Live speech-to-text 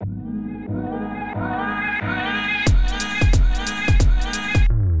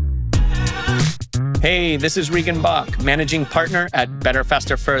Hey, this is Regan Bach, Managing Partner at Better,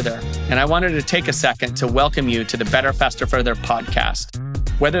 Faster, Further, and I wanted to take a second to welcome you to the Better, Faster, Further podcast.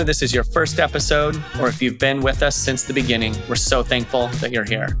 Whether this is your first episode or if you've been with us since the beginning, we're so thankful that you're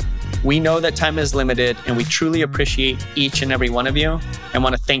here. We know that time is limited, and we truly appreciate each and every one of you and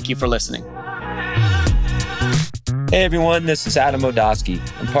want to thank you for listening. Hey everyone, this is Adam Odosky.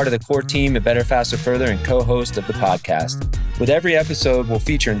 I'm part of the core team at Better, Faster, Further and co-host of the podcast. With every episode, we'll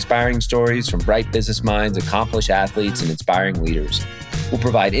feature inspiring stories from bright business minds, accomplished athletes, and inspiring leaders. We'll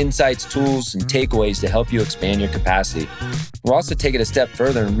provide insights, tools, and takeaways to help you expand your capacity. We'll also take it a step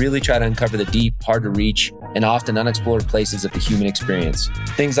further and really try to uncover the deep, hard to reach, and often unexplored places of the human experience.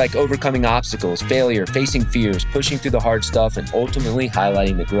 Things like overcoming obstacles, failure, facing fears, pushing through the hard stuff, and ultimately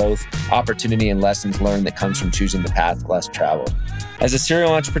highlighting the growth, opportunity, and lessons learned that comes from choosing the path less traveled. As a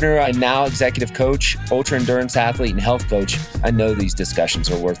serial entrepreneur and now executive coach, ultra endurance athlete, and health coach, I know these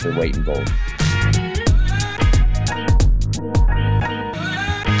discussions are worth their weight in gold.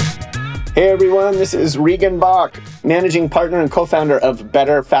 Hey everyone, this is Regan Bach, Managing Partner and co-founder of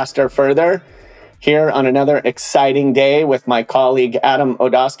Better, Faster, Further, here on another exciting day with my colleague Adam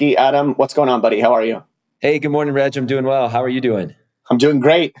Odosky. Adam, what's going on, buddy? How are you? Hey, good morning, Reg. I'm doing well. How are you doing? I'm doing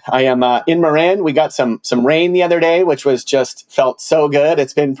great. I am in Marin. We got some rain the other day, which was just felt so good.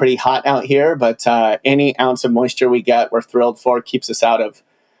 It's been pretty hot out here, but any ounce of moisture we get, we're thrilled for. Keeps us out of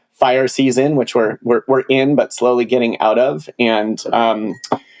fire season, which we're in, but slowly getting out of. And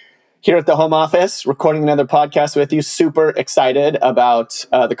here at the home office, recording another podcast with you. Super excited about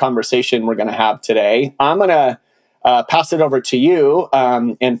the conversation we're going to have today. I'm going to pass it over to you,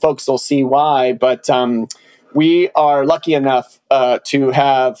 and folks will see why. But we are lucky enough to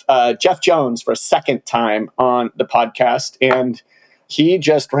have Jeff Jones for a second time on the podcast. And he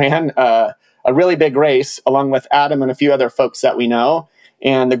just ran a really big race along with Adam and a few other folks that we know.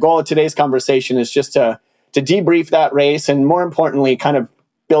 And the goal of today's conversation is just to debrief that race and, more importantly, kind of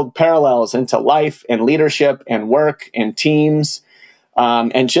build parallels into life and leadership and work and teams,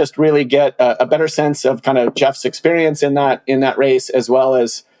 and just really get a better sense of kind of Jeff's experience in that race, as well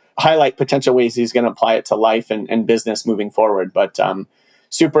as highlight potential ways he's going to apply it to life and business moving forward. But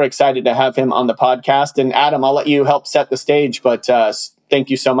super excited to have him on the podcast. And Adam, I'll let you help set the stage, but thank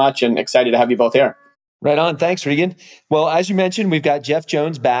you so much and excited to have you both here. Right on. Thanks, Regan. Well, as you mentioned, we've got Jeff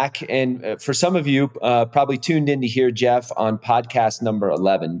Jones back. And for some of you, probably tuned in to hear Jeff on podcast number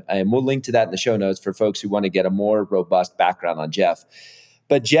 11. And we'll link to that in the show notes for folks who want to get a more robust background on Jeff.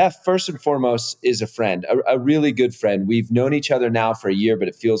 But Jeff, first and foremost, is a friend, a really good friend. We've known each other now for a year, but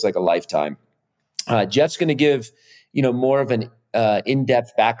it feels like a lifetime. Jeff's going to give, more of an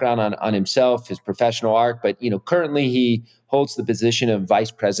in-depth background on himself, his professional arc. But, currently he holds the position of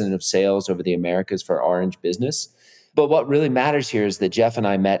Vice President of Sales over the Americas for Orange Business. But what really matters here is that Jeff and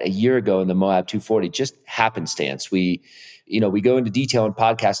I met a year ago in the Moab 240, just happenstance. We go into detail in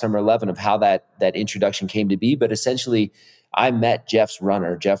podcast number 11 of how that introduction came to be. But essentially, I met Jeff's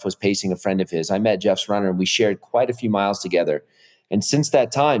runner. Jeff was pacing a friend of his. I met Jeff's runner, and we shared quite a few miles together. And since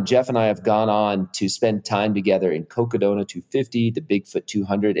that time, Jeff and I have gone on to spend time together in Cocodona 250, the Bigfoot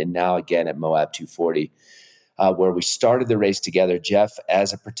 200, and now again at Moab 240, where we started the race together. Jeff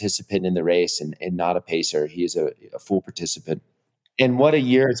as a participant in the race and not a pacer. He is a full participant. And what a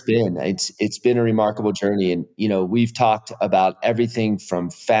year it's been. It's been a remarkable journey. And, we've talked about everything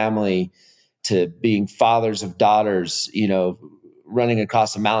from family to being fathers of daughters, running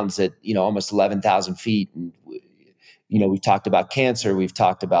across the mountains at, almost 11,000 feet. And, we've talked about cancer. We've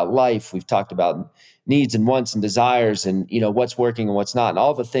talked about life. We've talked about needs and wants and desires and, what's working and what's not and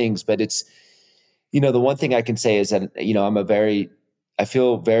all the things. But it's, the one thing I can say is that, I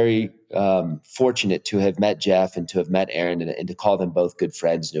feel very fortunate to have met Jeff and to have met Aaron and to call them both good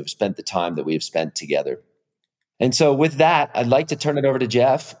friends and to have spent the time that we have spent together. And so with that, I'd like to turn it over to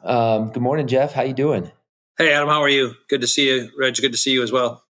Jeff. Good morning, Jeff. How you doing? Hey, Adam. How are you? Good to see you. Reg, good to see you as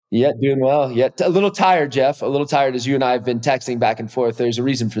well. Yeah, doing well. Yeah, a little tired, Jeff. A little tired as you and I have been texting back and forth. There's a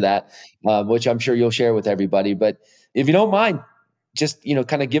reason for that, which I'm sure you'll share with everybody. But if you don't mind, just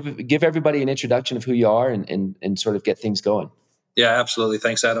kind of give everybody an introduction of who you are and sort of get things going. Yeah, absolutely.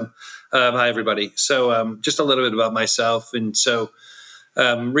 Thanks, Adam. Hi, everybody. So just a little bit about myself. And so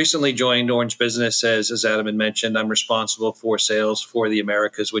recently joined Orange Business, as Adam had mentioned. I'm responsible for sales for the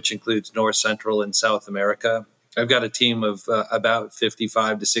Americas, which includes North, Central, and South America. I've got a team of about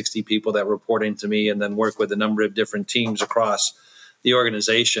 55 to 60 people that report into me and then work with a number of different teams across the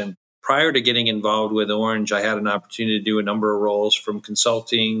organization. Prior to getting involved with Orange, I had an opportunity to do a number of roles from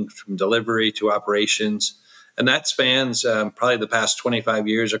consulting, from delivery to operations. And that spans probably the past 25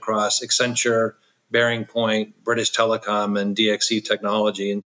 years across Accenture, Bearing Point, British Telecom, and DXC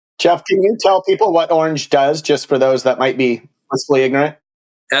Technology. And Jeff, can you tell people what Orange does, just for those that might be blissfully ignorant?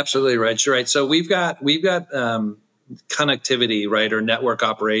 Absolutely right. You're right. So we've got connectivity, right, or network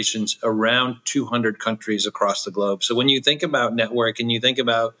operations around 200 countries across the globe. So when you think about network and you think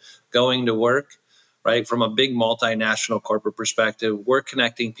about going to work, right, from a big multinational corporate perspective, we're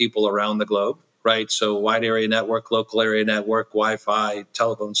connecting people around the globe, right? So wide area network, local area network, Wi-Fi,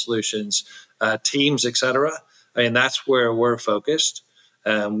 telephone solutions, Teams, etc. I mean, that's where we're focused.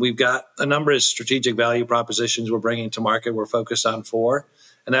 We've got a number of strategic value propositions we're bringing to market. We're focused on four,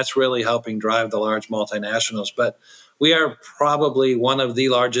 and that's really helping drive the large multinationals. But we are probably one of the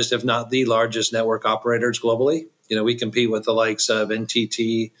largest, if not the largest, network operators globally. We compete with the likes of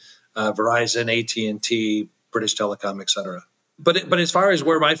NTT, Verizon, AT&T, British Telecom, et cetera. But as far as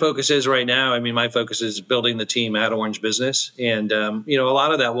where my focus is right now, I mean, my focus is building the team at Orange Business, and a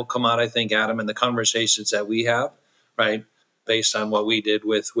lot of that will come out, I think, Adam, in the conversations that we have, right, based on what we did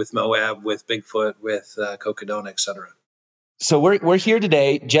with Moab, with Bigfoot, with Cocodona, et cetera. So we're here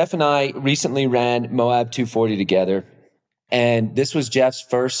today. Jeff and I recently ran Moab 240 together, and this was Jeff's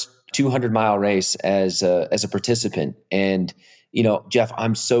first 200-mile race as a participant. And Jeff,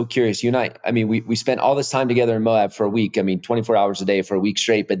 I'm so curious. You and I mean, we spent all this time together in Moab for a week. I mean, 24 hours a day for a week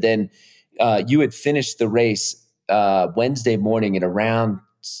straight. But then you had finished the race Wednesday morning at around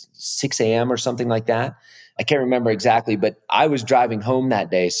 6 a.m. or something like that. I can't remember exactly, but I was driving home that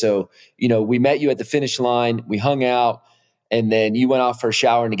day. So, we met you at the finish line. We hung out. And then you went off for a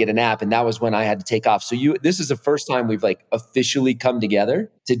shower and to get a nap, and that was when I had to take off. So this is the first time we've officially come together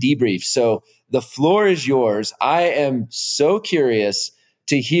to debrief. So the floor is yours. I am so curious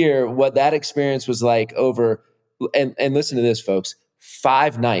to hear what that experience was like over, and listen to this, folks,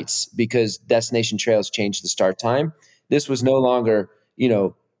 5 nights, because Destination Trails changed the start time. This was no longer,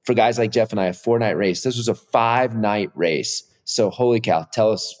 for guys like Jeff and I, a 4-night race. This was a 5-night race. So holy cow,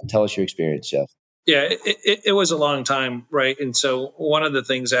 tell us your experience, Jeff. Yeah, it was a long time, right? And so one of the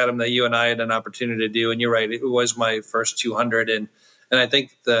things, Adam, that you and I had an opportunity to do, and you're right, it was my first 200, and I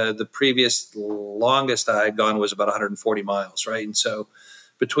think the previous longest I had gone was about 140 miles, right? And so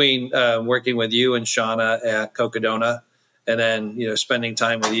between working with you and Shauna at Cocodona, and then spending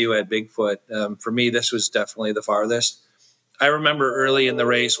time with you at Bigfoot, for me this was definitely the farthest. I remember early in the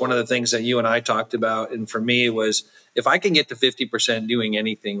race, one of the things that you and I talked about, and for me was, if I can get to 50% doing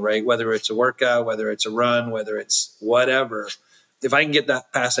anything, right, whether it's a workout, whether it's a run, whether it's whatever, if I can get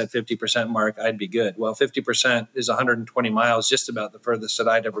that past that 50% mark, I'd be good. Well, 50% is 120 miles, just about the furthest that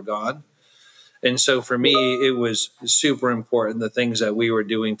I'd ever gone. And so for me, it was super important, the things that we were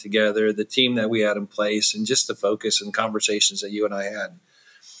doing together, the team that we had in place, and just the focus and conversations that you and I had.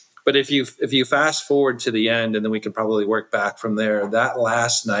 But if you fast forward to the end, and then we can probably work back from there, that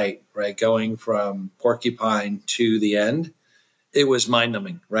last night, right, going from Porcupine to the end, it was mind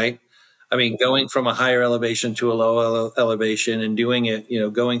numbing, right? I mean, going from a higher elevation to a low elevation and doing it,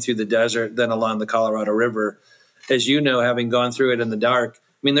 going through the desert, then along the Colorado River, as you know, having gone through it in the dark,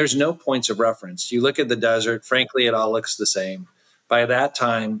 I mean, there's no points of reference. You look at the desert, frankly, it all looks the same. By that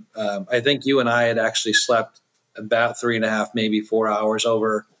time, I think you and I had actually slept about 3.5, maybe 4 hours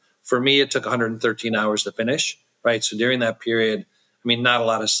over. For me, it took 113 hours to finish, right? So during that period, I mean, not a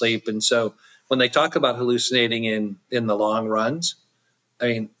lot of sleep. And so when they talk about hallucinating in the long runs, I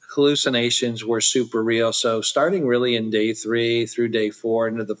mean, hallucinations were super real. So starting really in day 3 through day 4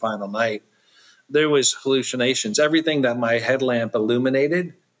 into the final night, there was hallucinations. Everything that my headlamp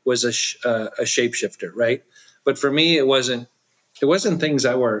illuminated was a shapeshifter, right? But for me, it wasn't things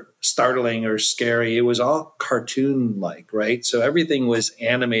that were startling or scary. It was all cartoon like, right? So everything was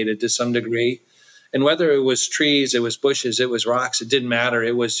animated to some degree. And whether it was trees, it was bushes, it was rocks, it didn't matter.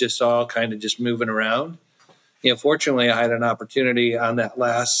 It was just all kind of just moving around. Fortunately, I had an opportunity on that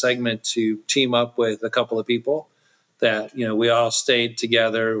last segment to team up with a couple of people that, we all stayed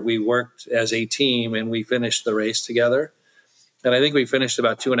together. We worked as a team and we finished the race together. And I think we finished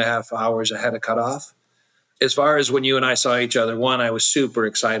about 2.5 hours ahead of cutoff. As far as when you and I saw each other, one, I was super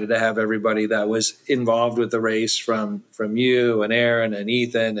excited to have everybody that was involved with the race, from you and Aaron and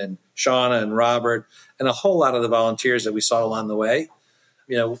Ethan and Shauna and Robert, and a whole lot of the volunteers that we saw along the way.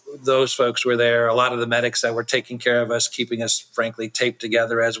 Those folks were there. A lot of the medics that were taking care of us, keeping us, frankly, taped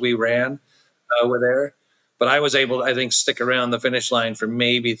together as we ran, were there. But I was able to, I think, stick around the finish line for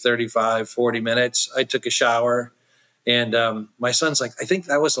maybe 35, 40 minutes. I took a shower. And my son's like, I think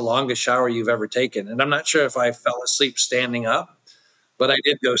that was the longest shower you've ever taken. And I'm not sure if I fell asleep standing up, but I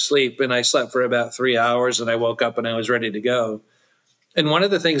did go sleep, and I slept for about 3 hours, and I woke up and I was ready to go. And one of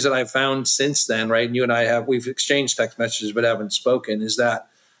the things that I've found since then, right, and you and I we've exchanged text messages but haven't spoken, is that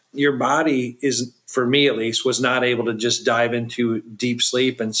your body is, for me at least, was not able to just dive into deep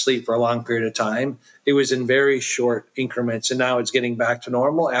sleep and sleep for a long period of time. It was in very short increments. And now it's getting back to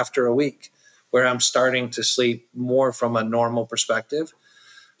normal after a week, where I'm starting to sleep more from a normal perspective.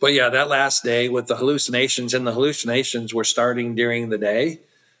 But yeah, that last day with the hallucinations, and the hallucinations were starting during the day.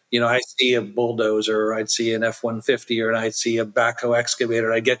 I see a bulldozer, or I'd see an F-150, or I'd see a backhoe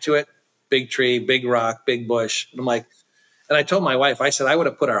excavator. I get to it, big tree, big rock, big bush. And I'm like, and I told my wife, I said, I would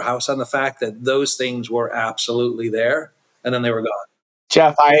have put our house on the fact that those things were absolutely there, and then they were gone.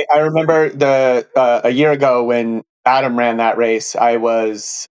 Jeff, I remember a year ago when Adam ran that race, I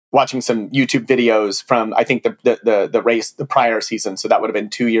was watching some YouTube videos from, I think, the race, the prior season. So that would have been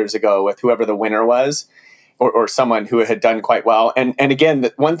 2 years ago, with whoever the winner was, or someone who had done quite well. And again,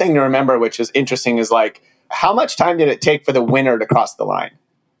 the one thing to remember, which is interesting, is like, how much time did it take for the winner to cross the line?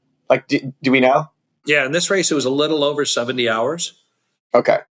 Like, do we know? Yeah, in this race, it was a little over 70 hours.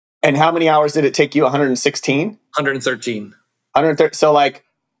 Okay. And how many hours did it take you? 116? 113. 130. So like,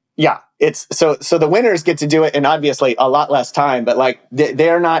 yeah, it's so the winners get to do it in obviously a lot less time, but like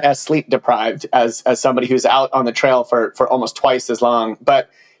they're not as sleep deprived as somebody who's out on the trail for almost twice as long. But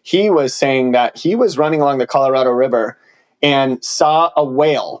he was saying that he was running along the Colorado River and saw a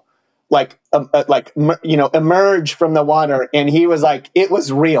whale emerge from the water, and he was like, it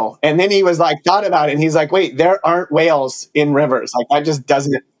was real. And then he was like, thought about it, and he's like, wait, there aren't whales in rivers. Like, that just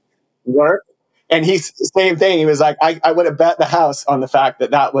doesn't work. And he's the same thing. He was like, I would have bet the house on the fact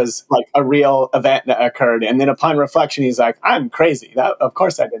that was like a real event that occurred. And then upon reflection, he's like, I'm crazy. Of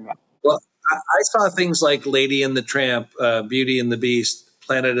course I didn't know. Well, I saw things like Lady and the Tramp, Beauty and the Beast,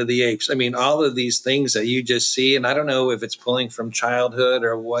 Planet of the Apes. I mean, all of these things that you just see, and I don't know if it's pulling from childhood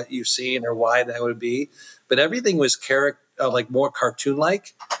or what you've seen or why that would be, but everything was like more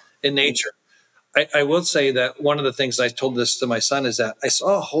cartoon-like in nature. I will say that one of the things I told this to my son is that I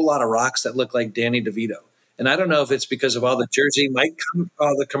saw a whole lot of rocks that look like Danny DeVito. And I don't know if it's because of all the Jersey Mike,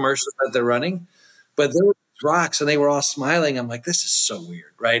 all the commercials that they're running, but there were rocks and they were all smiling. I'm like, this is so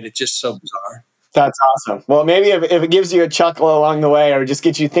weird, right? It's just so bizarre. That's awesome. Well, maybe if it gives you a chuckle along the way, or just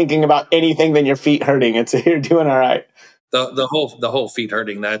gets you thinking about anything than your feet hurting, you're doing all right. The whole feet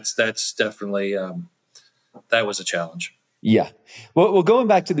hurting, that's definitely that was a challenge. Yeah. Well, going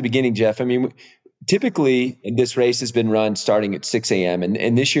back to the beginning, Jeff, I mean, typically this race has been run starting at 6 a.m.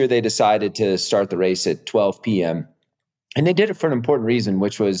 And this year they decided to start the race at 12 p.m. And they did it for an important reason,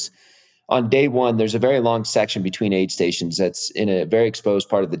 which was on day one, there's a very long section between aid stations that's in a very exposed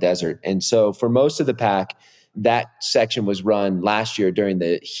part of the desert. And so for most of the pack, that section was run last year during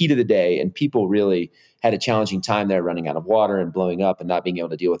the heat of the day, and people really had a challenging time there, running out of water and blowing up and not being able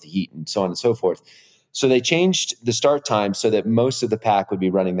to deal with the heat and so on and so forth. So they changed the start time so that most of the pack would be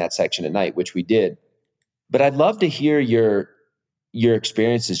running that section at night, which we did. But I'd love to hear your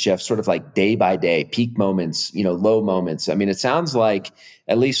experiences, Jeff, sort of like day by day, peak moments, low moments. I mean, it sounds like,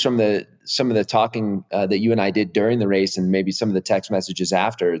 at least from some of the talking that you and I did during the race, and maybe some of the text messages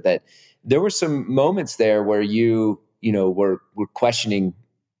after, that there were some moments there where you were questioning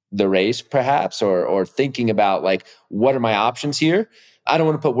the race, perhaps, or thinking about, like, what are my options here? I don't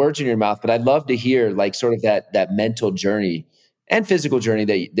want to put words in your mouth, but I'd love to hear, like, sort of that mental journey and physical journey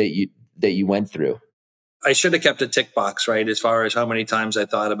that you went through. I should have kept a tick box, right? As far as how many times I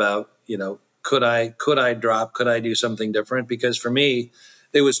thought about, could I drop? Could I do something different? Because for me,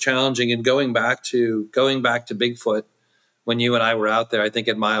 it was challenging. And going back to Bigfoot, when you and I were out there, I think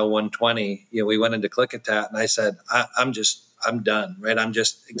at mile 120, we went into Klickitat, and I said, I'm done, right? I'm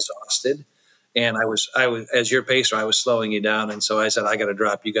just exhausted. And I was, as your pacer, I was slowing you down. And so I said, I got to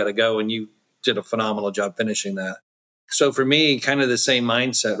drop, you got to go. And you did a phenomenal job finishing that. So for me, kind of the same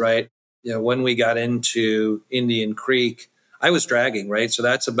mindset, right? When we got into Indian Creek, I was dragging, right? So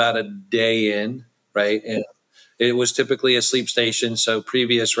that's about a day in, right? And it was typically a sleep station. So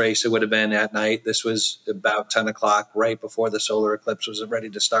previous race, it would have been at night. This was about 10 o'clock, right before the solar eclipse was ready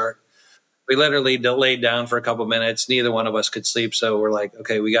to start. We literally laid down for a couple minutes. Neither one of us could sleep. So we're like,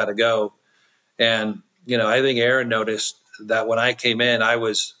 okay, we got to go. And, I think Aaron noticed that when I came in, I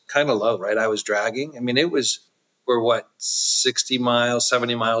was kind of low, right? I was dragging. I mean, we're 60 miles,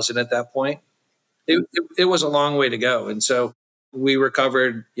 70 miles in at that point. It was a long way to go. And so we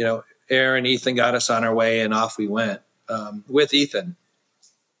recovered, Aaron, Ethan got us on our way, and off we went with Ethan.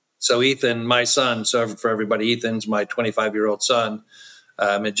 So Ethan, my son, so for everybody, Ethan's my 25-year-old son.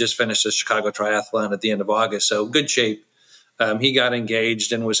 Had just finished the Chicago Triathlon at the end of August. So good shape. He got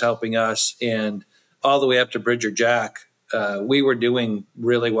engaged and was helping us. And all the way up to Bridger Jack, we were doing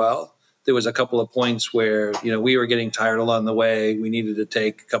really well. There was a couple of points where, we were getting tired along the way. We needed to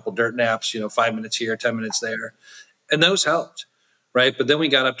take a couple dirt naps, 5 minutes here, 10 minutes there. And those helped, right? But then we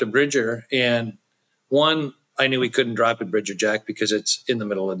got up to Bridger, and one, I knew we couldn't drop at Bridger Jack because it's in the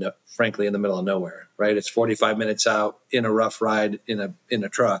middle of, frankly, in the middle of nowhere, right? It's 45 minutes out in a rough ride in a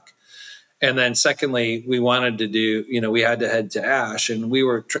truck. And then secondly, we wanted to do, we had to head to Ash, and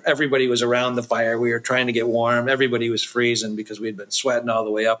everybody was around the fire. We were trying to get warm. Everybody was freezing because we'd been sweating all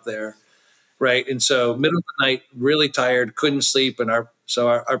the way up there. Right. And so middle of the night, really tired, couldn't sleep. And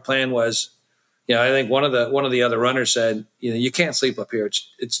our plan was, I think one of the other runners said, you can't sleep up here.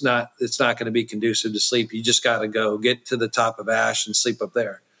 It's not going to be conducive to sleep. You just got to go get to the top of Ash and sleep up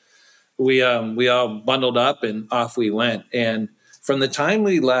there. We all bundled up and off we went. And from the time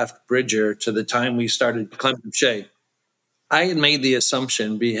we left Bridger to the time we started climbing Shea, I had made the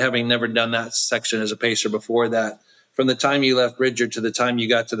assumption, having never done that section as a pacer before, that from the time you left Bridger to the time you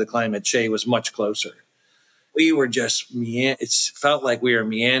got to the climb at Shea was much closer. We were just it felt like we were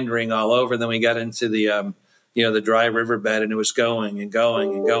meandering all over. Then we got into the dry riverbed, and it was going and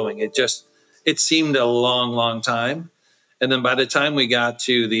going and going. It seemed a long, long time. And then by the time we got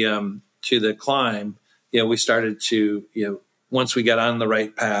to the climb, we started to, once we got on the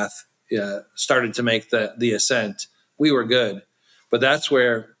right path, started to make the ascent, we were good. But that's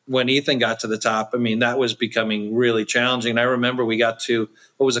where, when Ethan got to the top, that was becoming really challenging. And I remember we got to,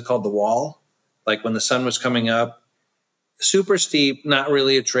 what was it called? The wall, like when the sun was coming up, super steep, not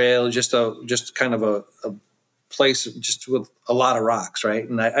really a trail, just kind of a place just with a lot of rocks. Right.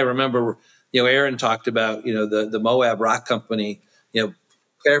 And I remember, Aaron talked about, the Moab Rock Company,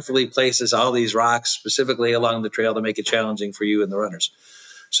 carefully places all these rocks specifically along the trail to make it challenging for you and the runners.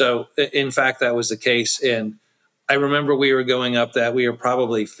 So in fact, that was the case. And I remember we were going up that we were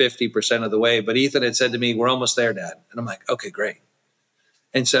probably 50% of the way, but Ethan had said to me, "We're almost there, Dad." And I'm like, "Okay, great."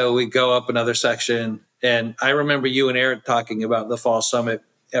 And so we go up another section. And I remember you and Aaron talking about the fall summit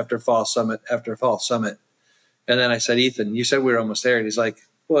after fall summit after fall summit. And then I said, "Ethan, you said we were almost there." And he's like,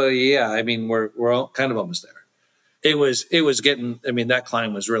 "Well, yeah, we're all kind of almost there." It was getting, that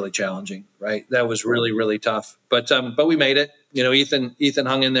climb was really challenging, right? That was really, really tough. But we made it. Ethan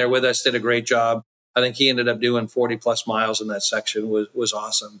hung in there with us, did a great job. I think he ended up doing 40 plus miles in that section, was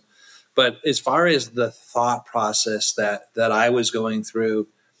awesome. But as far as the thought process that I was going through,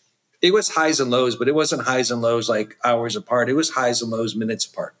 it was highs and lows, but it wasn't highs and lows like hours apart. It was highs and lows minutes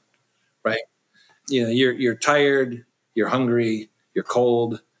apart, right? You're tired, you're hungry, you're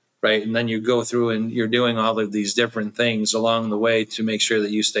cold, right? And then you go through and you're doing all of these different things along the way to make sure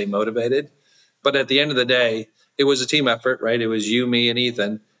that you stay motivated. But at the end of the day, it was a team effort, right? It was you, me, and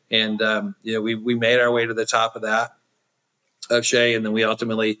Ethan. And, we made our way to the top of Shea, and then we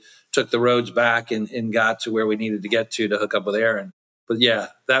ultimately took the roads back and got to where we needed to get to hook up with Aaron. But yeah,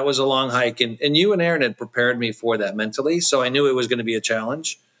 that was a long hike. And you and Aaron had prepared me for that mentally. So I knew it was going to be a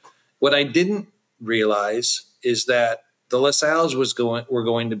challenge. What I didn't realize is that the LaSalle's were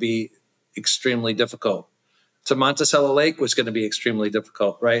going to be extremely difficult. To Monticello Lake was going to be extremely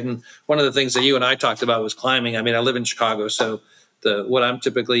difficult, right? And one of the things that you and I talked about was climbing. I live in Chicago, so what I'm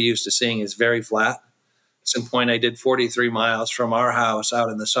typically used to seeing is very flat. At some point, I did 43 miles from our house out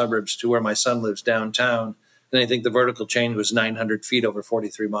in the suburbs to where my son lives downtown, and I think the vertical change was 900 feet over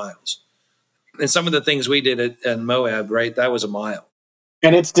 43 miles. And some of the things we did at Moab, right, that was a mile.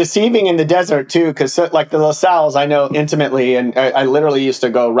 And it's deceiving in the desert too, because like the LaSalle's, I know intimately, and I literally used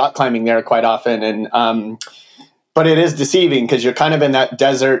to go rock climbing there quite often. And but it is deceiving because you're kind of in that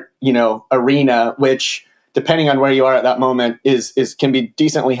desert, arena, which depending on where you are at that moment is can be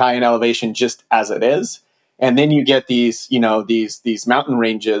decently high in elevation just as it is. And then you get these mountain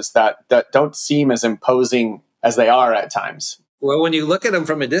ranges that don't seem as imposing as they are at times. Well, when you look at them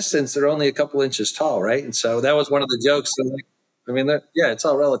from a distance, they're only a couple inches tall, right? And so that was one of the jokes. It's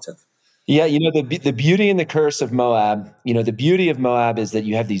all relative. Yeah, the beauty and the curse of Moab, the beauty of Moab is that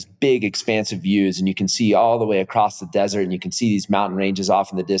you have these big expansive views and you can see all the way across the desert and you can see these mountain ranges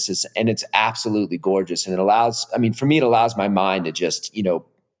off in the distance, and it's absolutely gorgeous. And it allows my mind to just,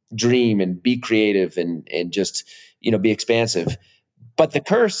 dream and be creative and just, be expansive. But the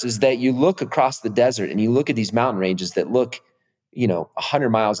curse is that you look across the desert and you look at these mountain ranges that look, 100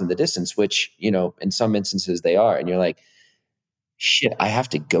 miles in the distance, which, in some instances they are. And you're like, shit, I have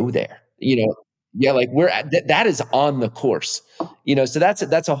to go there. Yeah, like that is on the course. So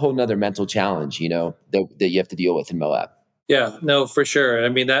that's a whole nother mental challenge, that you have to deal with in Moab. Yeah, no, for sure.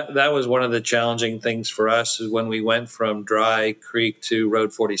 That was one of the challenging things for us is when we went from Dry Creek to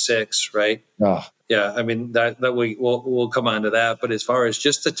Road 46, right? Oh. Yeah, that we'll come on to that. But as far as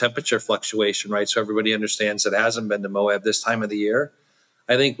just the temperature fluctuation, right? So everybody understands that hasn't been to Moab this time of the year.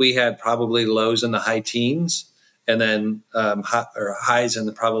 I think we had probably lows in the high teens, and then highs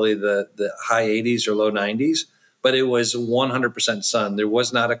in probably the high 80s or low 90s. but it was 100% sun. There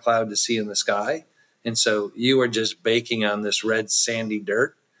was not a cloud to see in the sky. And so you were just baking on this red sandy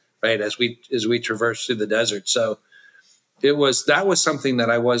dirt, right? As we traversed through the desert. So that was something that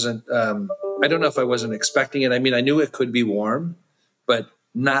I wasn't, I don't know if I wasn't expecting it. I mean, I knew it could be warm, but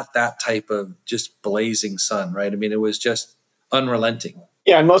not that type of just blazing sun, right? I mean, it was just unrelenting.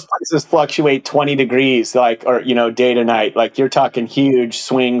 Yeah, and most places fluctuate 20 degrees, like, or, day to night. Like, you're talking huge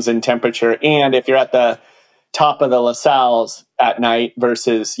swings in temperature. And if you're at the top of the La Salles at night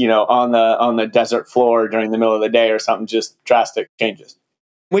versus, on the desert floor during the middle of the day or something, just drastic changes.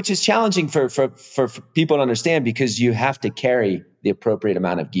 Which is challenging for people to understand because you have to carry the appropriate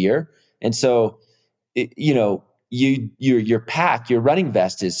amount of gear. And so, your pack, your running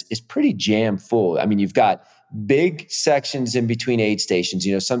vest is pretty jam full. I mean, you've got big sections in between aid stations,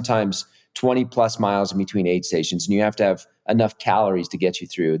 sometimes 20 plus miles in between aid stations, and you have to have enough calories to get you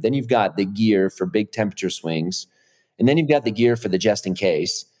through. Then you've got the gear for big temperature swings. And then you've got the gear for the just in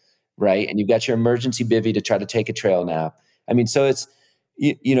case, right? And you've got your emergency bivy to try to take a trail nap. I mean, so it's,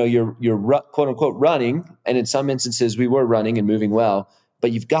 you're quote unquote running. And in some instances we were running and moving well,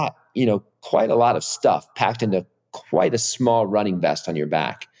 but you've got, quite a lot of stuff packed into quite a small running vest on your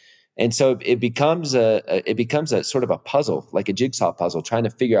back. And so it becomes a sort of a puzzle, like a jigsaw puzzle, trying to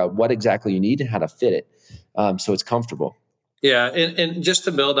figure out what exactly you need and how to fit it. So it's comfortable. Yeah. And just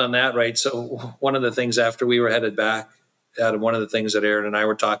to build on that, right? So one of the things after we were headed back, one of the things that Aaron and I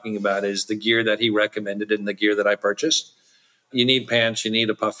were talking about is the gear that he recommended and the gear that I purchased. You need pants, you need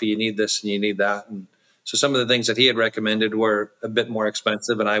a puffy, you need this and you need that. And so some of the things that he had recommended were a bit more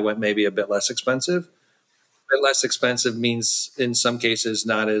expensive and I went maybe a bit less expensive. A bit less expensive means in some cases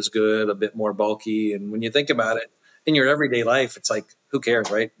not as good, a bit more bulky. And when you think about it in your everyday life, it's like, who cares,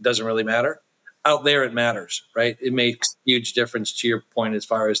 right? It doesn't really matter. Out there, it matters, right? It makes a huge difference to your point as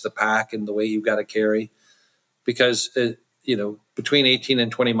far as the pack and the way you've got to carry. Because, between 18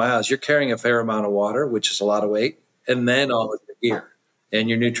 and 20 miles, you're carrying a fair amount of water, which is a lot of weight, and then all of your gear and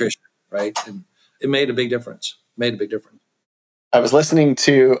your nutrition, right? And it made a big difference. I was listening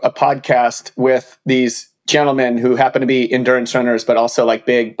to a podcast with these gentlemen who happen to be endurance runners, but also like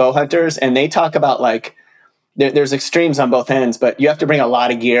big bow hunters. And they talk about like, there's extremes on both ends, but you have to bring a lot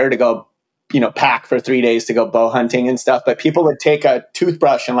of gear to go, pack for 3 days to go bow hunting and stuff. But people would take a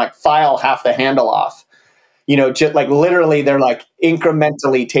toothbrush and like file half the handle off, just like literally they're like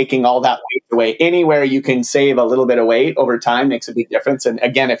incrementally taking all that weight away. Anywhere you can save a little bit of weight over time makes a big difference. And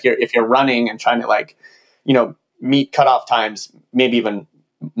again, if you're running and trying to like, meet cutoff times, maybe even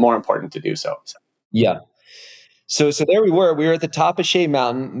more important to do so. Yeah. So there we were. We were at the top of Shea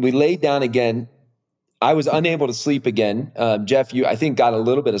Mountain. We laid down again. I was unable to sleep again. Jeff, you, I think, got a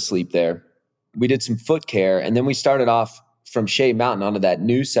little bit of sleep there. We did some foot care, and then we started off from Shea Mountain onto that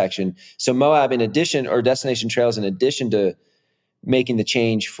new section. So Moab, in addition, or Destination Trails, in addition to making the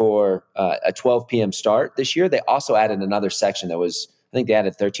change for a 12 p.m. start this year, they also added another section that was, I think they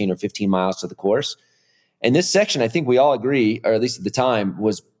added 13 or 15 miles to the course. And this section, I think we all agree, or at least at the time,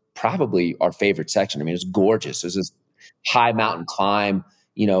 was probably our favorite section. I mean, it was gorgeous. It was this high mountain climb,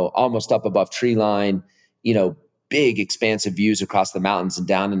 almost up above tree line, big expansive views across the mountains and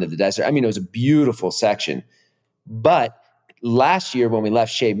down into the desert. I mean, it was a beautiful section. But last year when we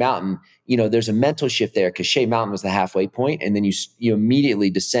left Shea Mountain, there's a mental shift there because Shea Mountain was the halfway point, and then you immediately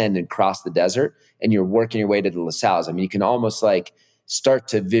descend and cross the desert, and you're working your way to the La Salles. I mean, you can almost like start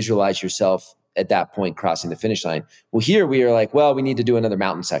to visualize yourself at that point crossing the finish line. Well, here we are like, well, we need to do another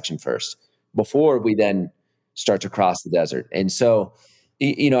mountain section first before we then start to cross the desert. And so,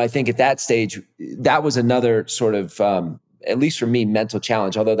 I think at that stage, that was another sort of, at least for me, mental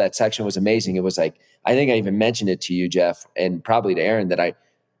challenge. Although that section was amazing, it was like, I think I even mentioned it to you, Jeff, and probably to Aaron, that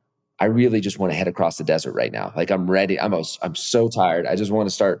I really just want to head across the desert right now. Like I'm ready. I'm so tired. I just want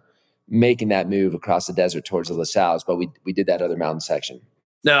to start making that move across the desert towards the La Salles. But we did that other mountain section.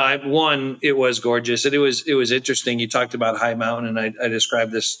 No, it was gorgeous, and it was interesting. You talked about high mountain, and I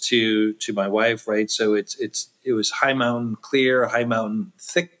described this to my wife, right? So it was high mountain, clear, high mountain,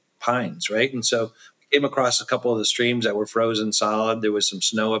 thick pines, right? And so we came across a couple of the streams that were frozen solid. There was some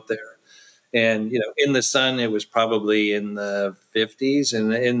snow up there, and in the sun it was probably in the 50s,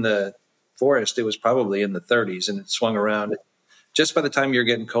 and in the forest it was probably in the 30s, and it swung around. Just by the time you're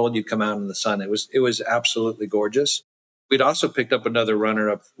getting cold, you'd come out in the sun. It was absolutely gorgeous. We'd also picked up another runner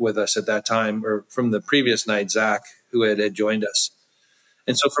up with us at that time, or from the previous night, Zach, who had joined us.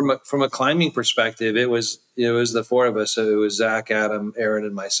 And so from a climbing perspective, it was the four of us. So it was Zach, Adam, Aaron,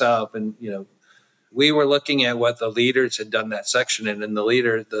 and myself. And we were looking at what the leaders had done that section in, and the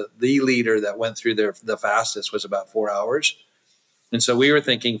leader that went through there the fastest was about 4 hours. And so we were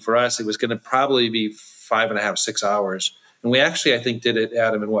thinking for us, it was going to probably be 5.5, 6 hours. And we actually, I think, did it,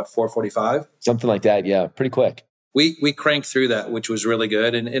 Adam, in what, 4:45? Something like that. Yeah. Pretty quick. We cranked through that, which was really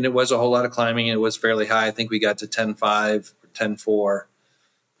good. And it was a whole lot of climbing. And it was fairly high. I think we got to 10.5 or 10.4.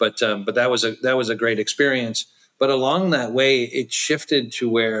 But that was a great experience. But along that way, it shifted to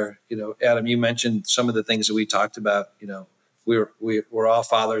where, Adam, you mentioned some of the things that we talked about. We're all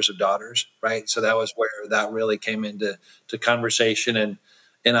fathers of daughters, right? So that was where that really came into conversation.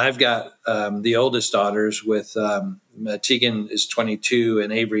 And I've got the oldest daughters with Tegan is 22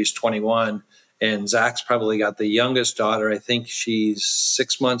 and Avery's 21. And Zach's probably got the youngest daughter. I think she's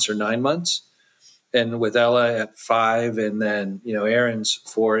 6 months or 9 months. And with Ella at 5, and then, Aaron's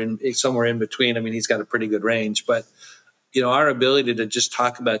 4, and somewhere in between. I mean, he's got a pretty good range. But, our ability to just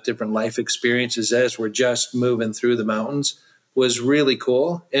talk about different life experiences as we're just moving through the mountains was really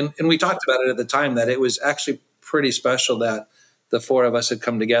cool. And we talked about it at the time, that it was actually pretty special that the 4 of us had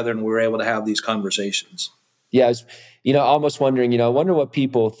come together and we were able to have these conversations. Yeah. I was, almost wondering, I wonder what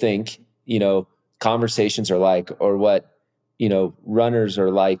people think, conversations are like, or what, runners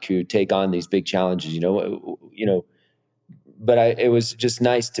are like who take on these big challenges, but it was just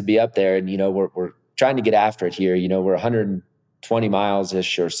nice to be up there, and, we're trying to get after it here. We're 120 miles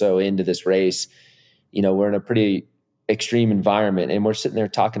ish or so into this race. We're in a pretty extreme environment, and we're sitting there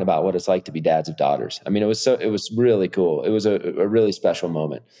talking about what it's like to be dads of daughters. I mean, it was really cool. It was a really special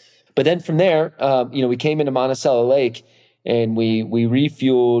moment. But then from there, we came into Monticello Lake, and we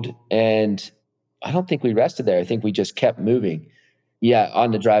refueled, and I don't think we rested there. I think we just kept moving. Yeah, on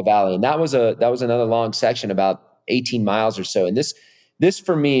the Dry Valley. And that was another long section, about 18 miles or so. And this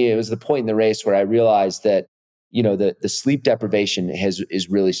for me, it was the point in the race where I realized that, the sleep deprivation is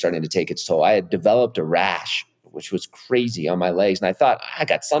really starting to take its toll. I had developed a rash, which was crazy, on my legs. And I thought, I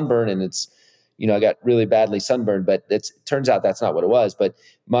got sunburn, and it's, I got really badly sunburned, but it turns out that's not what it was. But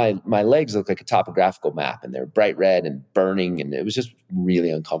my legs look like a topographical map, and they're bright red and burning, and it was just really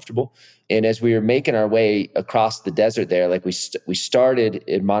uncomfortable. And as we were making our way across the desert there, like we started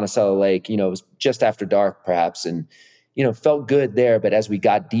in Monticello Lake, it was just after dark perhaps, and, felt good there. But as we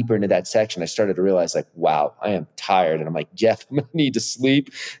got deeper into that section, I started to realize, like, wow, I am tired. And I'm like, Jeff, I'm going to need to sleep.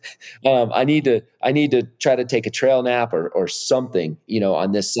 I need to try to take a trail nap or something,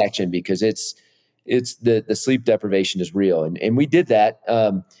 on this section, because it's the sleep deprivation is real. And we did that.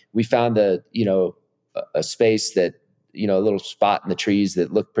 We found a space that, a little spot in the trees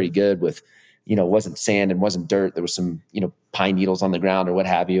that looked pretty good with, wasn't sand and wasn't dirt. There was some, pine needles on the ground or what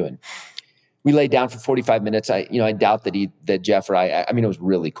have you. And we laid down for 45 minutes. I doubt that Jeff or I mean, it was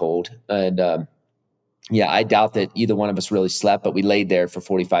really cold. And, I doubt that either one of us really slept, but we laid there for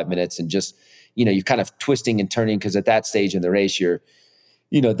 45 minutes and just, you're kind of twisting and turning, because at that stage in the race, you're,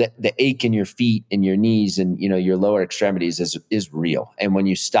 the ache in your feet and your knees and, your lower extremities is real. And when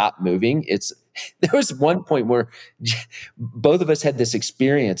you stop moving, there was one point where both of us had this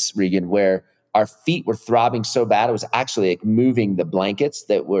experience, Regan, where our feet were throbbing so bad, it was actually like moving the blankets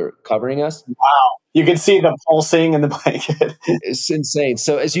that were covering us. Wow. You can see the pulsing in the blanket. It's insane.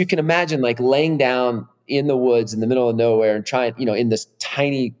 So as you can imagine, like laying down in the woods in the middle of nowhere and trying, in this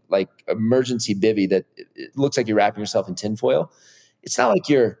tiny, like, emergency bivvy that it looks like you're wrapping yourself in tinfoil. It's not like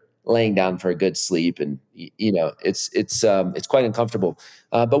you're laying down for a good sleep, and it's quite uncomfortable.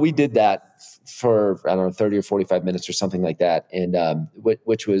 But we did that for, I don't know, 30 or 45 minutes or something like that, and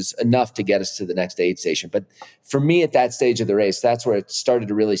which was enough to get us to the next aid station. But for me, at that stage of the race, that's where it started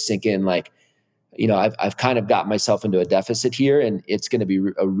to really sink in. Like, I've kind of got myself into a deficit here, and it's going to be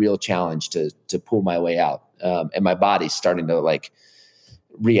a real challenge to pull my way out. And my body's starting to, like,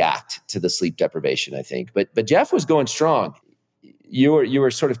 react to the sleep deprivation, I think. But Jeff was going strong. You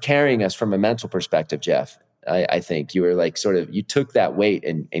were sort of carrying us from a mental perspective, Jeff. I think you were like you took that weight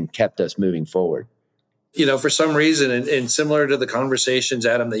and kept us moving forward. For some reason, and similar to the conversations,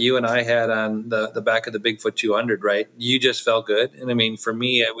 Adam, that you and I had on the back of the Bigfoot 200, right? You just felt good. And I mean, for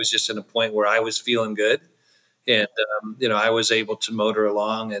me, I was just in a point where I was feeling good. And, I was able to motor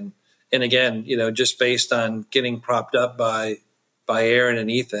along. And again, just based on getting propped up by Aaron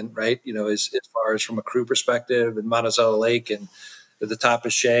and Ethan, right? As far as from a crew perspective, and Monticello Lake and at the top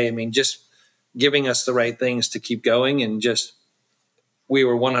of Shea, I mean, just giving us the right things to keep going, and just, we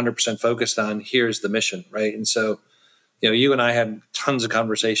were 100% focused on, here's the mission, right? And so, you and I had tons of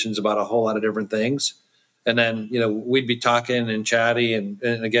conversations about a whole lot of different things. And then, we'd be talking and chatty, and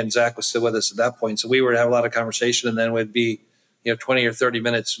again, Zach was still with us at that point. So we were to have a lot of conversation, and then we'd be, 20 or 30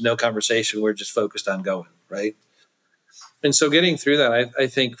 minutes, no conversation. We're just focused on going, right? And so getting through that, I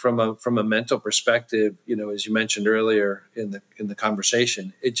think from a mental perspective, as you mentioned earlier in the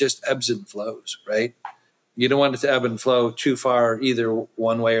conversation, it just ebbs and flows, right? You don't want it to ebb and flow too far either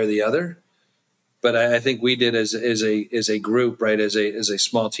one way or the other. But I think we did as a group, right? As a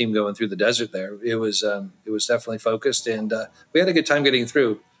small team going through the desert there. It was definitely focused, and we had a good time getting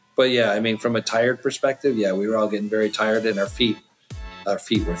through. But yeah, I mean, from a tired perspective, yeah, we were all getting very tired, and our feet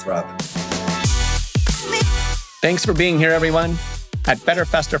were throbbing. Thanks for being here, everyone. At Better,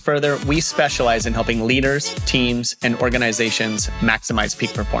 Faster, Further, we specialize in helping leaders, teams, and organizations maximize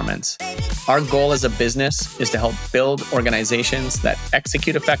peak performance. Our goal as a business is to help build organizations that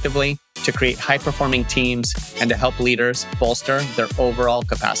execute effectively, to create high-performing teams, and to help leaders bolster their overall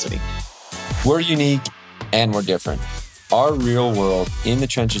capacity. We're unique and we're different. Our real world in the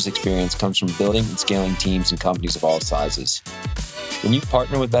trenches experience comes from building and scaling teams and companies of all sizes. When you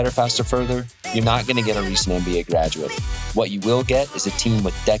partner with Better, Faster, Further, you're not going to get a recent MBA graduate. What you will get is a team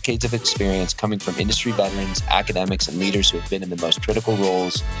with decades of experience coming from industry veterans, academics, and leaders who have been in the most critical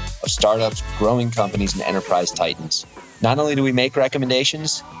roles of startups, growing companies, and enterprise titans. Not only do we make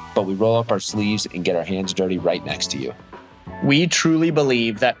recommendations, but we roll up our sleeves and get our hands dirty right next to you. We truly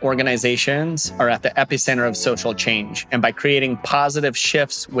believe that organizations are at the epicenter of social change. And by creating positive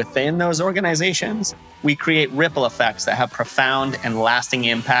shifts within those organizations, we create ripple effects that have profound and lasting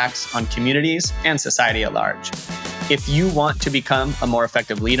impacts on communities and society at large. If you want to become a more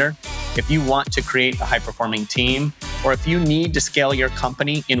effective leader, if you want to create a high-performing team, or if you need to scale your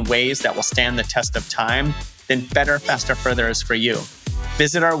company in ways that will stand the test of time, then Better, Faster, Further is for you.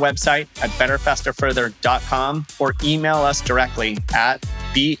 Visit our website at betterfasterfurther.com or email us directly at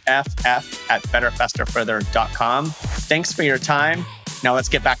bff@betterfasterfurther.com. Thanks for your time. Now let's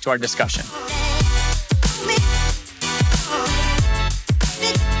get back to our discussion.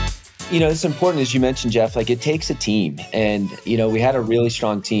 It's important, as you mentioned, Jeff, like it takes a team. And, we had a really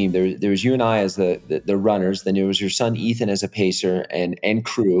strong team. There was you and I as the runners. Then there was your son, Ethan, as a pacer and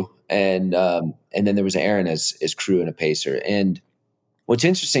crew. And then there was Aaron as crew and a pacer. And what's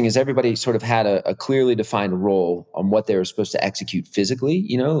interesting is everybody sort of had a clearly defined role on what they were supposed to execute physically,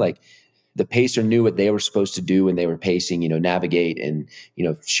 like the pacer knew what they were supposed to do when they were pacing, navigate and,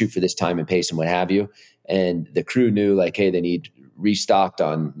 shoot for this time and pace and what have you. And the crew knew like, hey, they need restocked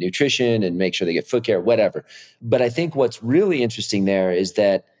on nutrition and make sure they get foot care, whatever. But I think what's really interesting there is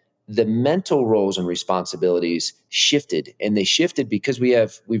that the mental roles and responsibilities shifted, and they shifted because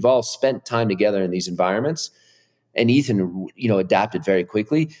we've all spent time together in these environments. And Ethan, adapted very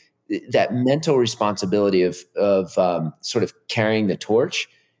quickly. That mental responsibility of sort of carrying the torch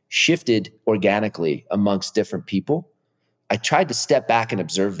shifted organically amongst different people. I tried to step back and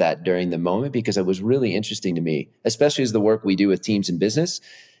observe that during the moment because it was really interesting to me, especially as the work we do with teams in business.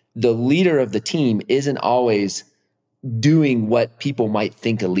 The leader of the team isn't always doing what people might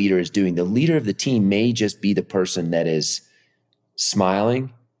think a leader is doing. The leader of the team may just be the person that is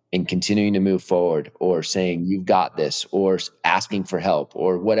smiling and continuing to move forward, or saying, you've got this, or asking for help,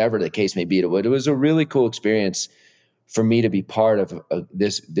 or whatever the case may be. It was a really cool experience for me to be part of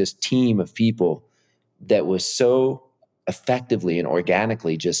this team of people that was so effectively and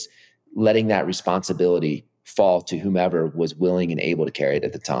organically just letting that responsibility fall to whomever was willing and able to carry it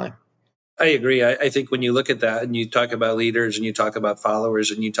at the time. I agree. I think when you look at that and you talk about leaders and you talk about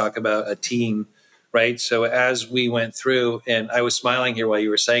followers and you talk about a team, right? So as we went through, and I was smiling here while you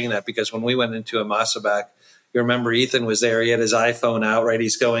were saying that, because when we went into a Mossabak, you remember Ethan was there. He had his iPhone out, right?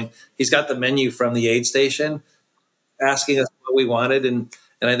 He's got the menu from the aid station asking us what we wanted. And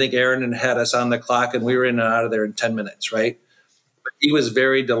I think Aaron had us on the clock and we were in and out of there in 10 minutes, right? But he was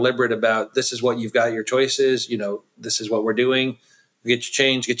very deliberate about, this is what you've got, your choices, this is what we're doing. Get you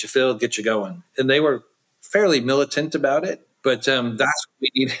changed, get you filled, get you going. And they were fairly militant about it, but that's what we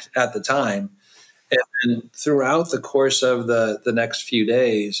needed at the time. And throughout the course of the next few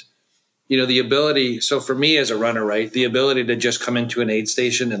days, the ability, so for me as a runner, right, the ability to just come into an aid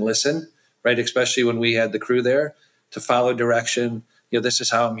station and listen, right, especially when we had the crew there, to follow direction, this is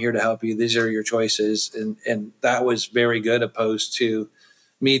how I'm here to help you, these are your choices. And that was very good, opposed to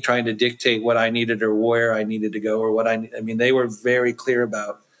me trying to dictate what I needed or where I needed to go or what I mean, they were very clear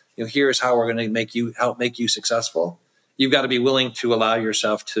about, here's how we're going to help make you successful. You've got to be willing to allow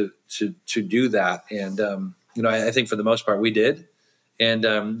yourself to do that. And, I think for the most part we did.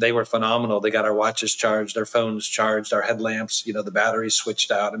 And they were phenomenal. They got our watches charged, our phones charged, our headlamps, the batteries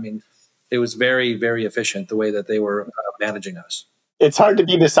switched out. I mean, it was very, very efficient the way that they were managing us. It's hard to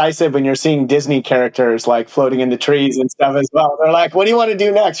be decisive when you're seeing Disney characters like floating in the trees and stuff as well. They're like, what do you want to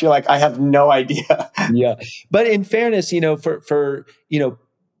do next? You're like, I have no idea. Yeah. But in fairness, for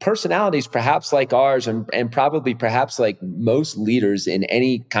personalities perhaps like ours and probably perhaps like most leaders in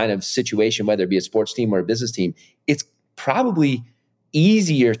any kind of situation, whether it be a sports team or a business team, it's probably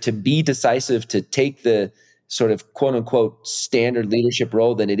easier to be decisive, to take the sort of quote unquote standard leadership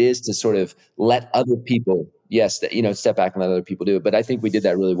role than it is to sort of let other people, yes, step back and let other people do it. But I think we did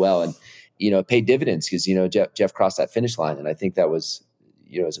that really well, and it paid dividends because Jeff crossed that finish line, and I think that was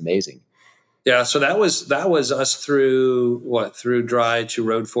it was amazing. Yeah, so that was us through dry to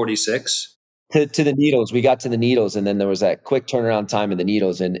Road 46. To the Needles, we got to the Needles, and then there was that quick turnaround time in the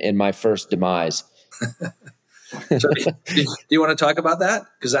Needles, and my first demise. So, do you want to talk about that?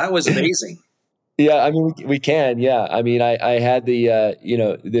 Because that was amazing. Yeah, I mean, we can. Yeah, I mean, I had the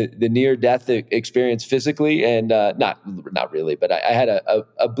the near death experience physically, and not really, but I had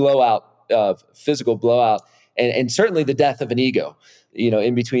a blowout, physical blowout, and certainly the death of an ego.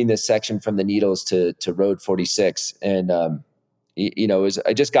 In between this section from the Needles to Road 46, and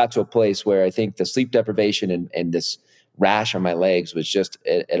I just got to a place where I think the sleep deprivation and this rash on my legs was just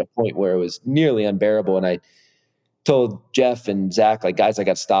at a point where it was nearly unbearable, and I told Jeff and Zach, like, guys, I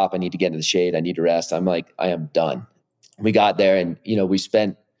got to stop. I need to get into the shade. I need to rest. I'm like, I am done. We got there, and we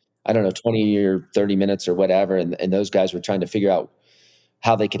spent, I don't know, 20 or 30 minutes or whatever, and those guys were trying to figure out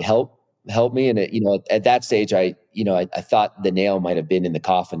how they could help me. And at that stage, I thought the nail might have been in the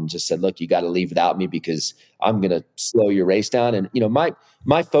coffin, and just said, look, you got to leave without me because I'm going to slow your race down. And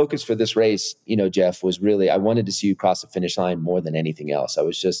my focus for this race, Jeff, was really, I wanted to see you cross the finish line more than anything else. I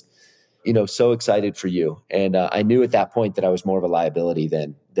was just so excited for you. And I knew at that point that I was more of a liability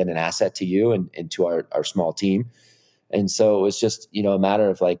than an asset to you and to our small team. And so it was just, a matter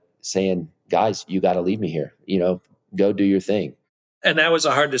of like saying, guys, you got to leave me here, go do your thing. And that was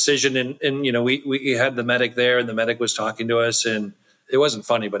a hard decision. And we had the medic there, and the medic was talking to us, and it wasn't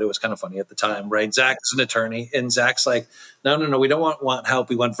funny, but it was kind of funny at the time, right? Zach's an attorney, and Zach's like, no, we don't want help.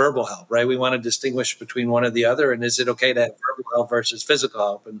 We want verbal help, right? We want to distinguish between one or the other. And is it okay to have verbal help versus physical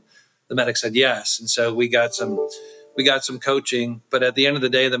help? And the medic said yes. And so we got some coaching, but at the end of the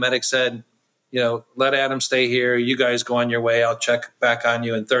day, the medic said, let Adam stay here. You guys go on your way. I'll check back on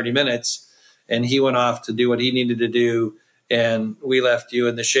you in 30 minutes. And he went off to do what he needed to do. And we left you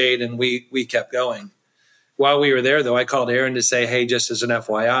in the shade, and we kept going. While we were there, though, I called Aaron to say, hey, just as an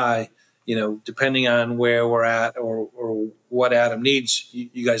FYI, depending on where we're at or what Adam needs,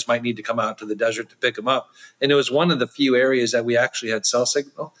 you guys might need to come out to the desert to pick him up. And it was one of the few areas that we actually had cell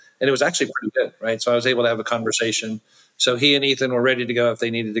signal, and it was actually pretty good, right? So I was able to have a conversation. So he and Ethan were ready to go if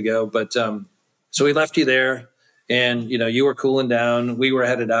they needed to go. But so we left you there, and you were cooling down. We were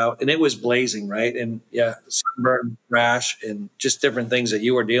headed out, and it was blazing, right? And yeah, sunburn, rash, and just different things that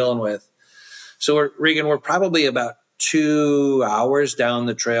you were dealing with. So Regan, we're probably about 2 hours down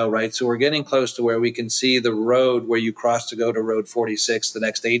the trail, right? So we're getting close to where we can see the road where you cross to go to Road 46, the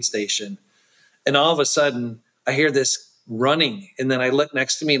next aid station. And all of a sudden, I hear this running, and then I look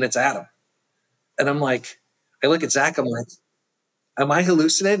next to me, and it's Adam. And I'm like, I look at Zach, I'm like, am I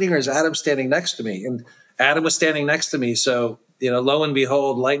hallucinating, or is Adam standing next to me? And Adam was standing next to me. So, lo and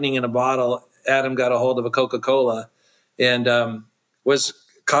behold, lightning in a bottle, Adam got a hold of a Coca-Cola and was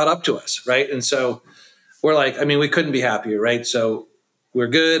caught up to us, right? And so we're like, we couldn't be happier, right? So we're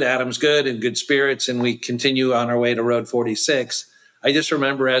good, Adam's good, in good spirits, and we continue on our way to Road 46. I just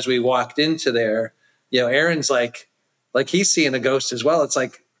remember as we walked into there, Aaron's like he's seeing a ghost as well. It's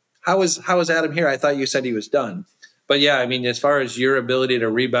like, how is Adam here? I thought you said he was done. But yeah, as far as your ability to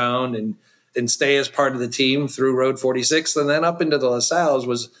rebound and stay as part of the team through Road 46 and then up into the LaSalle's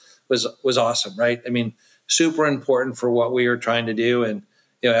was awesome, right? Super important for what we were trying to do. And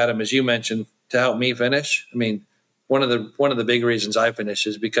Adam, as you mentioned, to help me finish. One of the big reasons I finished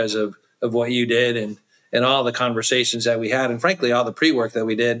is because of what you did and all the conversations that we had, and frankly, all the pre-work that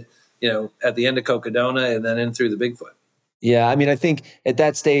we did, at the end of Cocodona and then in through the Bigfoot. Yeah, I think at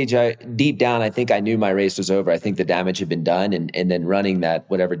that stage, deep down, I think I knew my race was over. I think the damage had been done, and then running that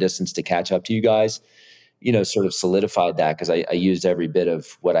whatever distance to catch up to you guys, sort of solidified that because I used every bit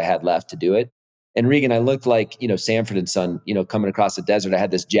of what I had left to do it. And Regan, I looked like, Sanford and Son, coming across the desert. I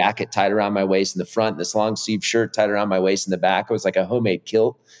had this jacket tied around my waist in the front, this long sleeve shirt tied around my waist in the back. It was like a homemade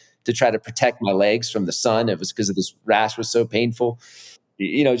kilt to try to protect my legs from the sun. It was because of this rash was so painful.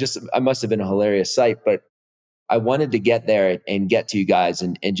 I must have been a hilarious sight, but I wanted to get there and get to you guys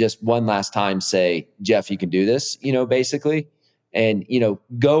and just one last time say, Jeff, you can do this, basically, and,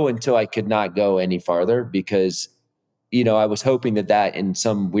 go until I could not go any farther because I was hoping that in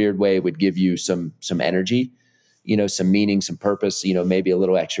some weird way would give you some energy, some meaning, some purpose, maybe a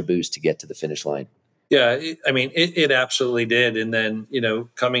little extra boost to get to the finish line. Yeah, it absolutely did. And then,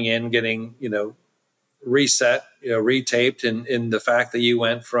 coming in, getting, reset, retaped, and the fact that you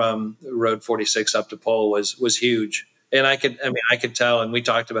went from Road 46 up to pole was huge. And I could tell, and we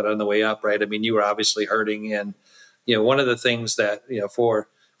talked about it on the way up, right? You were obviously hurting. And, one of the things that, for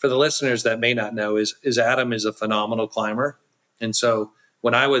for the listeners that may not know, is Adam is a phenomenal climber. And so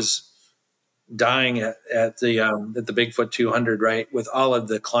when I was dying at the Bigfoot 200, right, with all of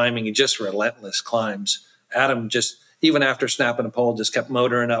the climbing and just relentless climbs, Adam just, even after snapping a pole, just kept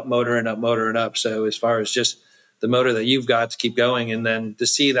motoring up, motoring up, motoring up. So as far as just the motor that you've got to keep going, and then to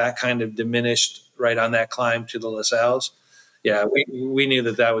see that kind of diminished right on that climb to the LaSalle's, yeah, we knew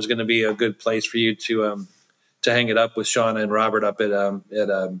that was going to be a good place for you to hang it up with Shauna and Robert up at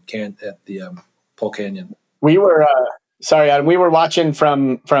the Pole Canyon. We were sorry, Adam, we were watching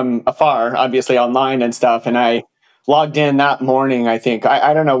from afar, obviously online and stuff, and I logged in that morning. I think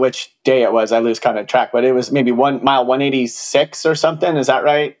I don't know which day it was. I lose kind of track, but it was maybe 1 mile 186 or something. Is that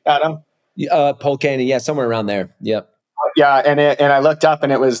right, Adam? Pole Canyon, yeah, somewhere around there. Yep. Yeah, and I looked up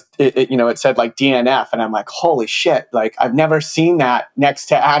and it said like DNF, and I'm like, holy shit! Like I've never seen that next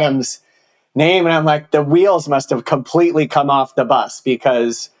to Adam's name, and I'm like, the wheels must have completely come off the bus,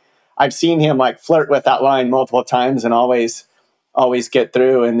 because I've seen him like flirt with that line multiple times and always get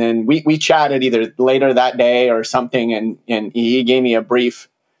through. And then we chatted either later that day or something, and he gave me a brief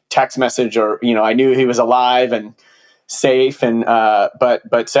text message, or I knew he was alive and safe, and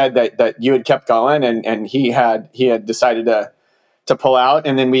but said that you had kept going, and he had decided to pull out.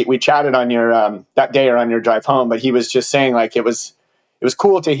 And then we chatted on your that day or on your drive home, but he was just saying like it was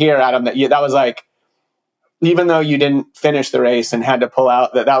cool to hear, Adam, that that was like, even though you didn't finish the race and had to pull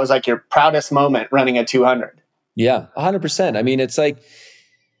out, that was like your proudest moment running a 200. Yeah, 100%. I mean, it's like,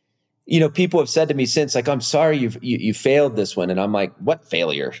 people have said to me since, like, I'm sorry you failed this one. And I'm like, what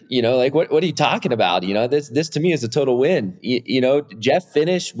failure? Like, what are you talking about? This to me is a total win. Jeff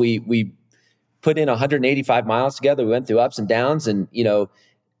finished. We put in 185 miles together. We went through ups and downs, and,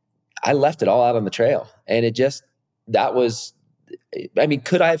 I left it all out on the trail. And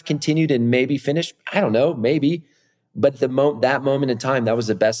could I have continued and maybe finished? I don't know, maybe. But that moment in time, that was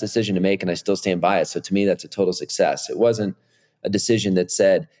the best decision to make, and I still stand by it. So to me, that's a total success. It wasn't a decision that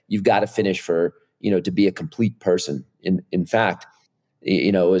said you've got to finish for to be a complete person. In fact,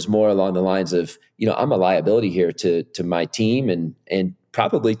 it was more along the lines of I'm a liability here to my team and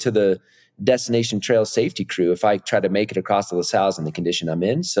probably to the Destination Trail safety crew if I try to make it across the LaSalle's in the condition I'm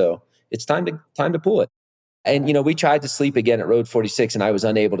in. So it's time to pull it. And, we tried to sleep again at Road 46, and I was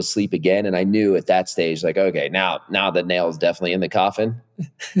unable to sleep again. And I knew at that stage, like, okay, now the nail is definitely in the coffin.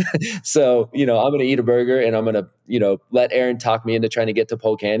 So, I'm going to eat a burger, and I'm going to, let Aaron talk me into trying to get to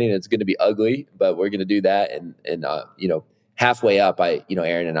Pole Canyon. It's going to be ugly, but we're going to do that. And halfway up,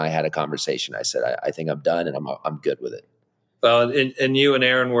 Aaron and I had a conversation. I said, I think I'm done, and I'm good with it. Well, and you and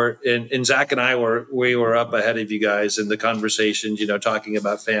Aaron and Zach and I we were up ahead of you guys in the conversations, talking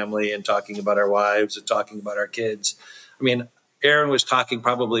about family and talking about our wives and talking about our kids. I mean, Aaron was talking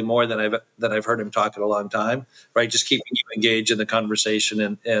probably more than I've heard him talk in a long time, right? Just keeping you engaged in the conversation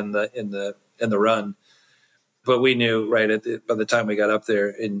and the run. But we knew, right, by the time we got up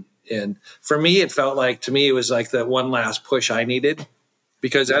there, and for me, it felt like, to me, it was like that one last push I needed,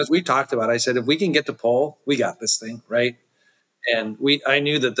 because as we talked about, I said, if we can get to pole, we got this thing, right? And I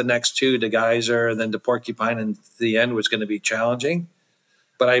knew that the next two, to Geyser and then to Porcupine, and the end was going to be challenging.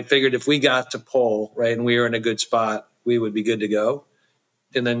 But I figured if we got to pole, right, and we were in a good spot, we would be good to go.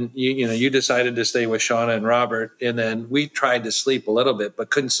 And then you decided to stay with Shauna and Robert, and then we tried to sleep a little bit,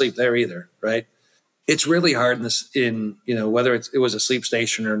 but couldn't sleep there either, right? It's really hard in whether it was a sleep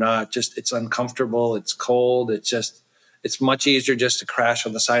station or not. Just, it's uncomfortable, it's cold, it's much easier just to crash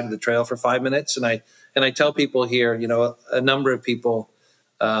on the side of the trail for 5 minutes. And I tell people here, a number of people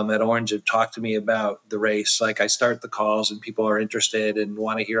at Orange have talked to me about the race. Like, I start the calls and people are interested and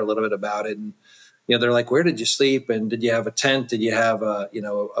want to hear a little bit about it. And, they're like, where did you sleep? And did you have a tent? Did you have a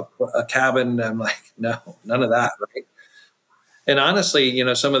cabin? And I'm like, no, none of that. Right. And honestly,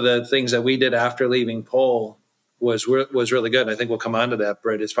 some of the things that we did after leaving pole was really good. And I think we'll come on to that,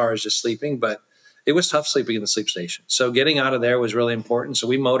 Britt, as far as just sleeping, but it was tough sleeping in the sleep station. So getting out of there was really important. So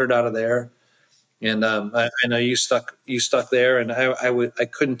we motored out of there. And I know you stuck there, and I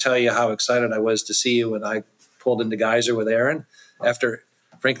couldn't tell you how excited I was to see you when I pulled into Geyser with Aaron. After,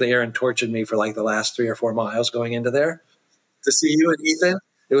 frankly, Aaron tortured me for like the last 3 or 4 miles going into there. To see you and Ethan,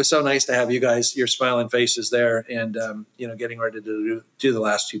 it was so nice to have you guys, your smiling faces there, and getting ready to do the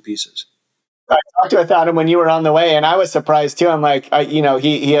last 2 pieces. I talked with Adam when you were on the way, and I was surprised too. I'm like,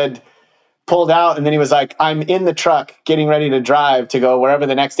 he had pulled out, and then he was like, I'm in the truck getting ready to drive to go wherever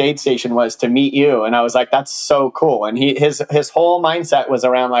the next aid station was to meet you. And I was like, that's so cool. And his whole mindset was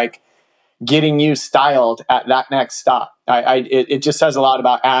around like getting you styled at that next stop. It just says a lot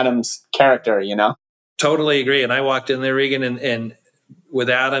about Adam's character, Totally agree. And I walked in there, Regan, and with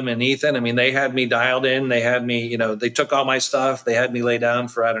Adam and Ethan, I mean, they had me dialed in. They had me, they took all my stuff. They had me lay down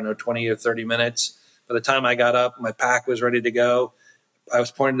for, I don't know, 20 or 30 minutes. By the time I got up, my pack was ready to go. I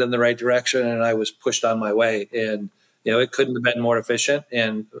was pointed in the right direction and I was pushed on my way. And, it couldn't have been more efficient.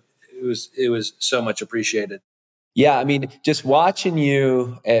 And it was so much appreciated. Yeah. I mean, just watching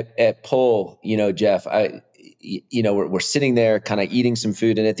you at Pole, Jeff, we're sitting there kind of eating some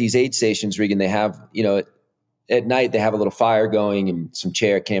food, and at these aid stations, Regan, they have, at night they have a little fire going and some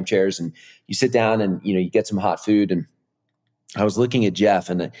camp chairs, and you sit down and, you get some hot food. And I was looking at Jeff,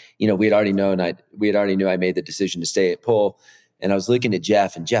 and, we had already knew I made the decision to stay at Pole. And I was looking at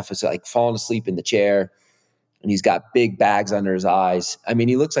Jeff, and Jeff was like falling asleep in the chair, and he's got big bags under his eyes. I mean,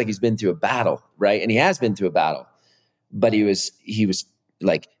 he looks like he's been through a battle, right? And he has been through a battle, but he was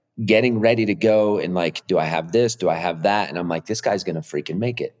like getting ready to go and like, do I have this? Do I have that? And I'm like, this guy's going to freaking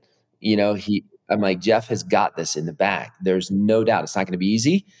make it. I'm like, Jeff has got this in the bag. There's no doubt. It's not going to be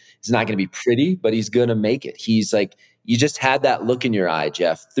easy. It's not going to be pretty, but he's going to make it. He's like, you just had that look in your eye,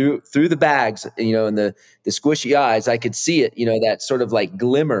 Jeff, through the bags, and the squishy eyes. I could see it, that sort of like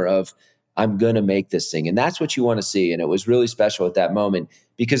glimmer of, I'm going to make this thing. And that's what you want to see. And it was really special at that moment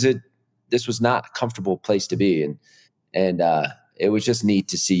because this was not a comfortable place to be. And it was just neat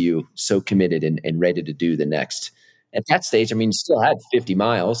to see you so committed and ready to do the next. At that stage, I mean, you still had 50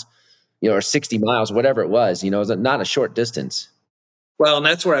 miles, or 60 miles, whatever it was, it was not a short distance. Well, and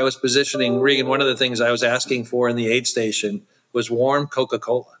that's where I was positioning, Regan. One of the things I was asking for in the aid station was warm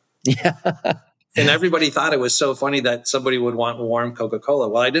Coca-Cola. Yeah. And everybody thought it was so funny that somebody would want warm Coca-Cola.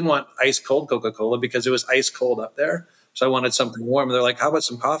 Well, I didn't want ice cold Coca-Cola because it was ice cold up there. So I wanted something warm. And they're like, how about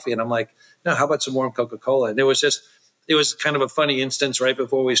some coffee? And I'm like, no, how about some warm Coca-Cola? And it was kind of a funny instance right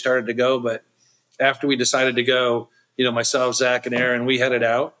before we started to go. But after we decided to go, myself, Zach, and Aaron, we headed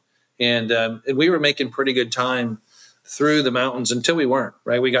out. And we were making pretty good time through the mountains until we weren't,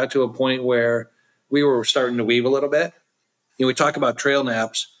 right? We got to a point where we were starting to weave a little bit. We talk about trail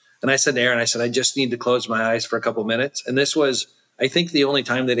naps. And I said to Aaron, I just need to close my eyes for a couple minutes. And this was, I think, the only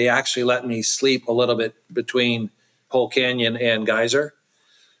time that he actually let me sleep a little bit between Pole Canyon and Geyser.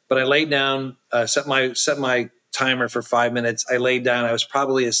 But I laid down, set my timer for 5 minutes. I laid down. I was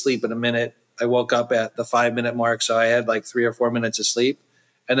probably asleep in a minute. I woke up at the 5-minute mark. So I had like 3 or 4 minutes of sleep.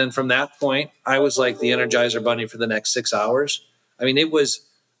 And then from that point, I was like the Energizer Bunny for the next 6 hours. I mean, it was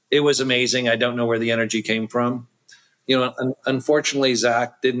amazing. I don't know where the energy came from. Unfortunately,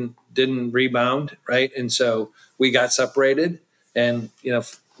 Zach didn't rebound, right? And so we got separated, and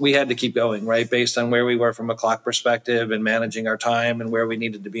we had to keep going, right, based on where we were from a clock perspective and managing our time and where we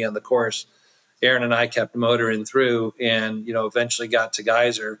needed to be on the course. Aaron and I kept motoring through, and eventually got to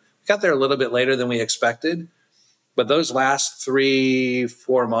Geyser. We got there a little bit later than we expected. But those last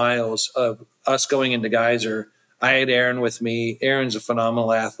 3-4 miles of us going into Geyser, I had Aaron with me. Aaron's a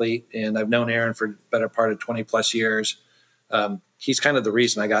phenomenal athlete, and I've known Aaron for the better part of 20 plus years. He's kind of the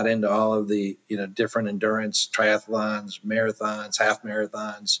reason I got into all of the, different endurance, triathlons, marathons, half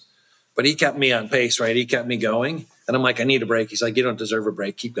marathons. But he kept me on pace, right? He kept me going. And I'm like, I need a break. He's like, you don't deserve a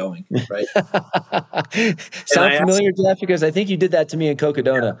break. Keep going, right? Sound familiar, Jeff? Because I think you did that to me in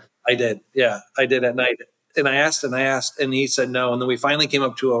Cocodona. Yeah, I did. Yeah, I did at night. And I asked, and he said no. And then we finally came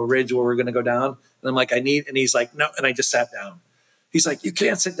up to a ridge where we're going to go down. And I'm like, and he's like, no. And I just sat down. He's like, you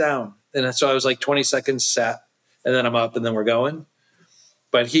can't sit down. And so I was like 20 seconds sat, and then I'm up, and then we're going.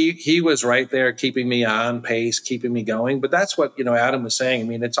 But he was right there keeping me on pace, keeping me going. But that's what, Adam was saying. I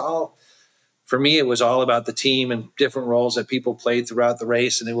mean, for me, it was all about the team and different roles that people played throughout the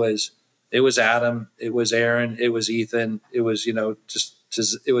race. And it was Adam, it was Aaron, it was Ethan, it was,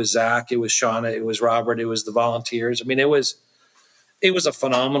 it was Zach, it was Shauna, it was Robert, it was the volunteers. I mean, it was a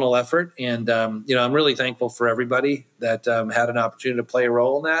phenomenal effort. And, I'm really thankful for everybody that had an opportunity to play a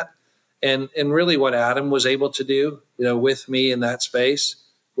role in that. And really what Adam was able to do, with me in that space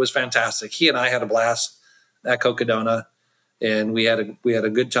was fantastic. He and I had a blast at Cocodona, and we had a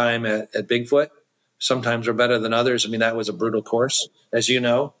good time at Bigfoot. Sometimes we're better than others. I mean, that was a brutal course, as you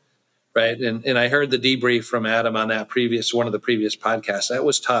know. Right. And I heard the debrief from Adam on one of the previous podcasts. That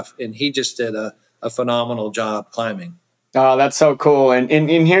was tough. And he just did a phenomenal job climbing. Oh, that's so cool. And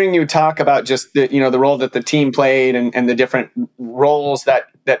in hearing you talk about just the role that the team played and the different roles that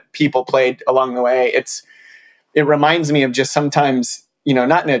people played along the way, it reminds me of just sometimes,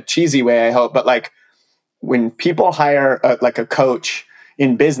 not in a cheesy way, I hope, but like when people hire a coach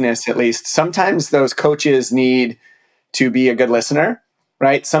in business, at least, sometimes those coaches need to be a good listener.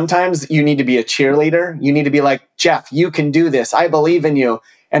 Right? Sometimes you need to be a cheerleader. You need to be like, Jeff, you can do this. I believe in you.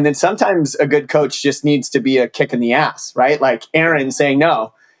 And then sometimes a good coach just needs to be a kick in the ass, right? Like Aaron saying,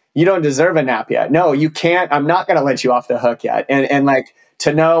 no, you don't deserve a nap yet. No, you can't. I'm not going to let you off the hook yet. And like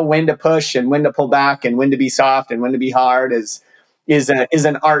to know when to push and when to pull back and when to be soft and when to be hard is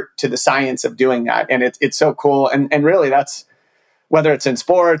an art to the science of doing that. And it's so cool. And really that's, whether it's in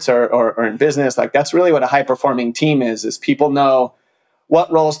sports or in business, like that's really what a high performing team is people know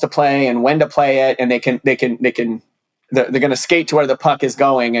what roles to play and when to play it. And they're going to skate to where the puck is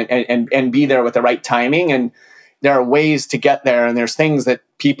going and be there with the right timing. And there are ways to get there. And there's things that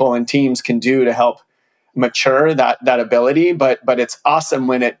people and teams can do to help mature that ability. But it's awesome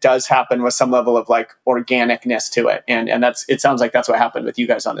when it does happen with some level of like organicness to it. And it sounds like that's what happened with you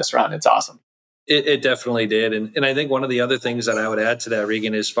guys on this run. It's awesome. It definitely did. And I think one of the other things that I would add to that,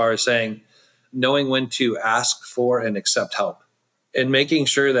 Regan, as far as saying, knowing when to ask for and accept help and making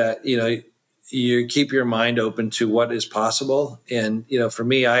sure that, you keep your mind open to what is possible. And, for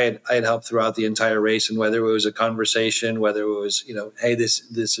me, I had help throughout the entire race. And whether it was a conversation, whether it was, hey, this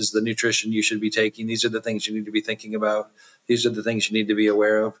is the nutrition you should be taking. These are the things you need to be thinking about. These are the things you need to be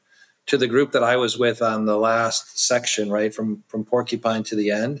aware of. To the group that I was with on the last section, right, from Porcupine to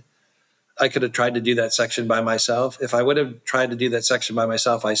the end, I could have tried to do that section by myself. If I would have tried to do that section by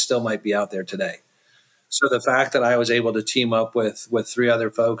myself, I still might be out there today. So the fact that I was able to team up with three other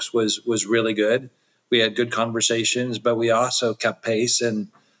folks was really good. We had good conversations, but we also kept pace. And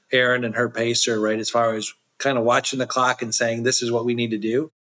Erin and her pacer, right, as far as kind of watching the clock and saying, this is what we need to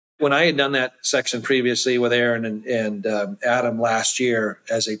do. When I had done that section previously with Erin and Adam last year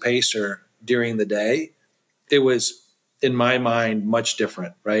as a pacer during the day, it was, in my mind, much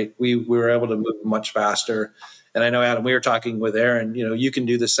different, right? We were able to move much faster. And I know, Adam, we were talking with Erin, you can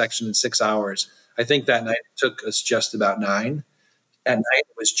do this section in 6 hours. I think that night it took us just about 9. At night,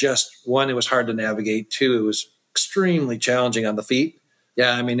 it was just, one, it was hard to navigate. 2, it was extremely challenging on the feet.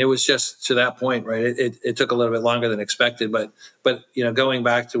 Yeah, I mean, it was just to that point, right? It took a little bit longer than expected, but going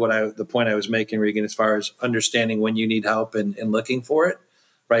back to the point I was making, Regan, as far as understanding when you need help and looking for it,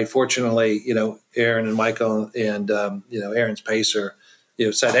 right? Fortunately, Erin and Michael and Erin's pacer,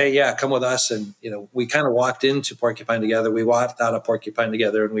 said, hey, yeah, come with us, and we kind of walked into Porcupine together. We walked out of Porcupine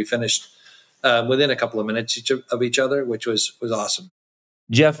together, and we finished within a couple of minutes of each other, which was awesome.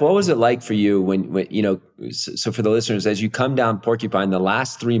 Jeff, what was it like for you when so for the listeners, as you come down Porcupine, the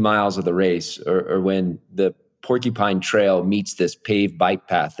last 3 miles of the race, or when the Porcupine Trail meets this paved bike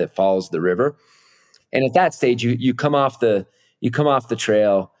path that follows the river, and at that stage, you come off the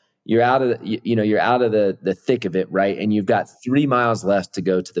trail, you're out of you're out of the thick of it, right? And you've got 3 miles left to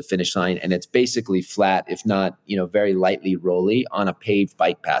go to the finish line, and it's basically flat, if not very lightly rolly on a paved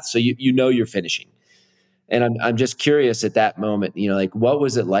bike path. So you're finishing. And I'm just curious at that moment, like what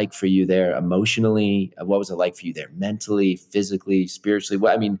was it like for you there emotionally? What was it like for you there mentally, physically,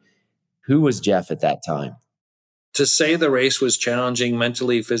 spiritually? Who was Jeff at that time? To say the race was challenging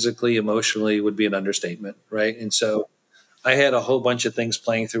mentally, physically, emotionally would be an understatement, right? And so I had a whole bunch of things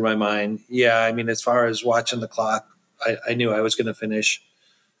playing through my mind. Yeah, I mean, as far as watching the clock, I knew I was going to finish.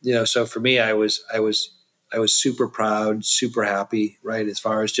 So for me, I was super proud, super happy, right? As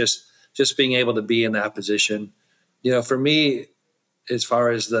far as just being able to be in that position. For me, as far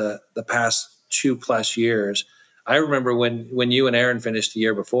as the past 2+ years, I remember when you and Erin finished the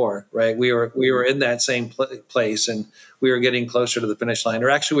year before, right? We were in that same place, and we were getting closer to the finish line. Or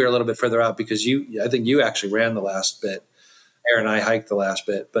actually, we were a little bit further out because I think you actually ran the last bit. Erin and I hiked the last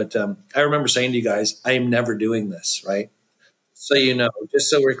bit. But I remember saying to you guys, I am never doing this, right? So, just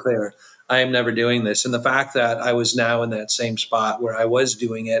so we're clear, I am never doing this. And the fact that I was now in that same spot where I was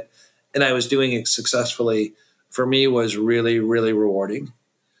doing it and I was doing it successfully, for me was really, really rewarding,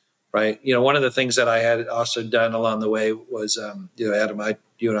 right? One of the things that I had also done along the way was, Adam,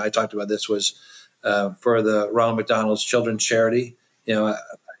 you and I talked about this, was for the Ronald McDonald's Children's Charity.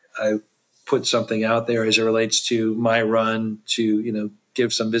 I put something out there as it relates to my run to,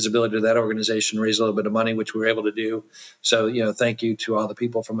 give some visibility to that organization, raise a little bit of money, which we were able to do. So, thank you to all the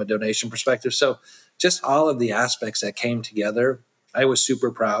people from a donation perspective. So just all of the aspects that came together, I was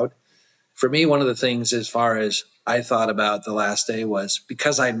super proud. For me, one of the things as far as I thought about the last day was,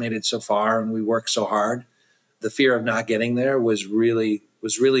 because I'd made it so far and we worked so hard, the fear of not getting there was really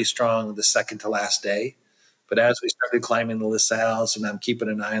strong the second to last day. But as we started climbing the LaSalle's and I'm keeping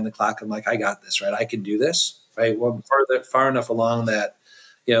an eye on the clock, I'm like, I got this, right? I can do this, right? Well, far enough along that,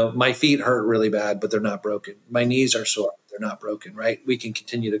 my feet hurt really bad, but they're not broken. My knees are sore, they're not broken, right? We can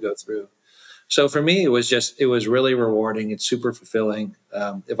continue to go through. So for me, it was really rewarding. It's super fulfilling.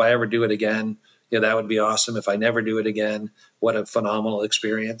 If I ever do it again, that would be awesome. If I never do it again, what a phenomenal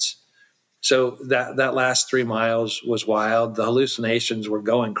experience. So that last 3 miles was wild. The hallucinations were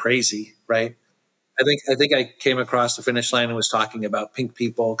going crazy, right? I think I came across the finish line and was talking about pink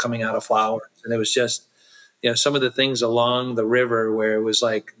people coming out of flowers. And it was just, some of the things along the river where it was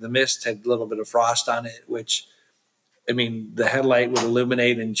like the mist had a little bit of frost on it, which, I mean, the headlight would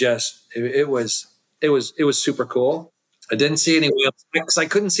illuminate, and just it was super cool. I didn't see any whales because I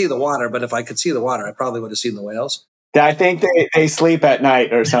couldn't see the water, but if I could see the water, I probably would have seen the whales. Yeah, I think they sleep at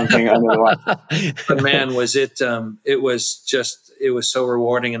night or something under the water. But man, was it it was so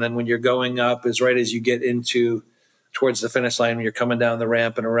rewarding. And then when you're going up, is right as you get into towards the finish line, when you're coming down the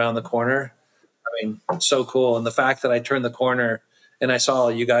ramp and around the corner. I mean, so cool. And the fact that I turned the corner and I saw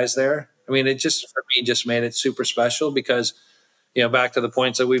all you guys there, I mean, it just, for me, just made it super special because, back to the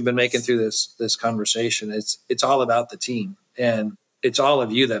points that we've been making through this conversation, it's all about the team, and it's all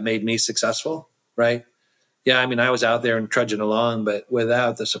of you that made me successful, right? Yeah, I mean, I was out there and trudging along, but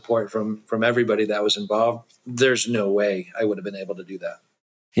without the support from everybody that was involved, there's no way I would have been able to do that.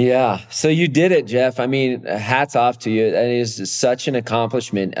 Yeah. So you did it, Jeff. I mean, hats off to you. That is such an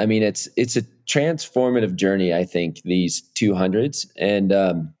accomplishment. I mean, it's a transformative journey, I think, these 200s,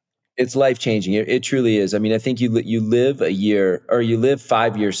 and it's life-changing. It truly is. I mean, I think you live a year, or you live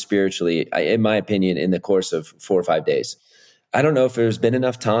 5 years spiritually, in my opinion, in the course of 4 or 5 days. I don't know if there's been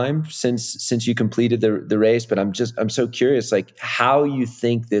enough time since you completed the race, but I'm so curious, like, how you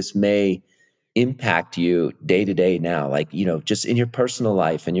think this may impact you day to day now, like, just in your personal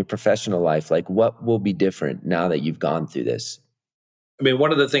life and your professional life, like, what will be different now that you've gone through this? I mean,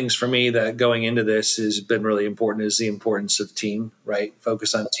 one of the things for me that going into this has been really important is the importance of team, right?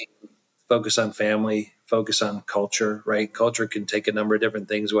 Focus on team, focus on family, focus on culture, right? Culture can take a number of different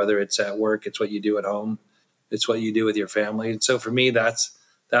things, whether it's at work, it's what you do at home, it's what you do with your family. And so for me, that's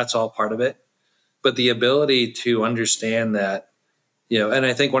all part of it. But the ability to understand that, and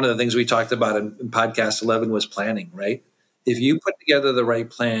I think one of the things we talked about in podcast 11 was planning, right? If you put together the right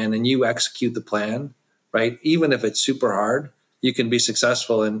plan and you execute the plan, right, even if it's super hard, you can be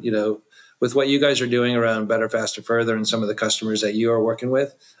successful. And, with what you guys are doing around Better, Faster, Further and some of the customers that you are working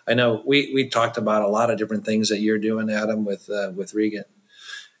with, I know we talked about a lot of different things that you're doing, Adam, with Regan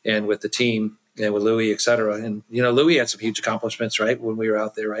and with the team and with Louis, et cetera. And, Louis had some huge accomplishments, right, when we were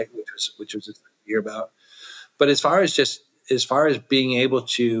out there, right, which was just to hear about. But as far as being able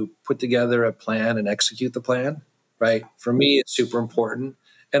to put together a plan and execute the plan, right? For me, it's super important.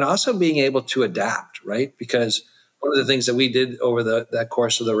 And also being able to adapt, right? Because one of the things that we did over that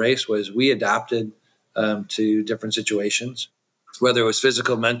course of the race was we adapted to different situations, whether it was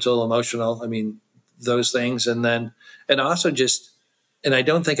physical, mental, emotional, I mean, those things. And also just, and I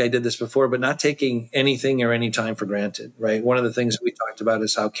don't think I did this before, but not taking anything or any time for granted, right? One of the things we talked about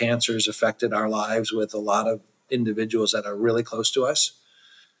is how cancer has affected our lives with a lot of individuals that are really close to us,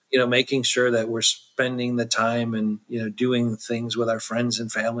 making sure that we're spending the time and, doing things with our friends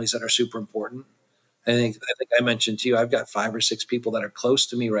and families that are super important. I think I mentioned to you, I've got 5 or 6 people that are close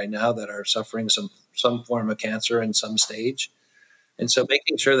to me right now that are suffering some form of cancer in some stage. And so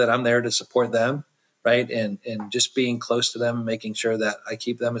making sure that I'm there to support them, right? And just being close to them, making sure that I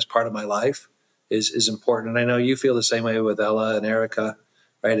keep them as part of my life is important. And I know you feel the same way with Ella and Erica,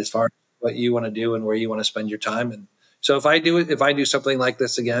 right? As far as what you want to do and where you want to spend your time. And so if I do something like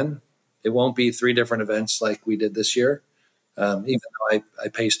this again, it won't be 3 different events like we did this year. Even though I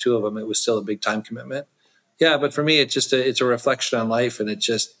paced 2 of them, it was still a big time commitment. Yeah, but for me, it's a reflection on life, and it's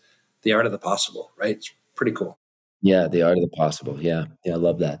just the art of the possible, right? It's pretty cool. Yeah, the art of the possible. Yeah, I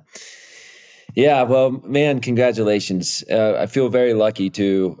love that. Yeah, well, man, congratulations. I feel very lucky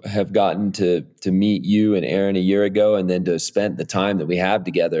to have gotten to meet you and Aaron a year ago, and then to have spent the time that we have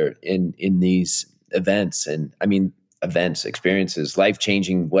together in these events. And I mean, events, experiences,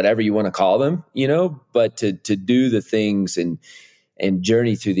 life-changing, whatever you want to call them, but to do the things and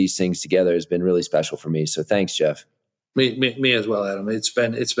journey through these things together has been really special for me. So thanks, Jeff. Me as well, Adam. It's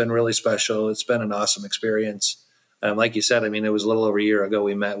been really special. It's been an awesome experience. Like you said, I mean, it was a little over a year ago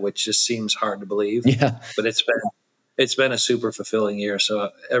we met, which just seems hard to believe. Yeah, but it's been a super fulfilling year. So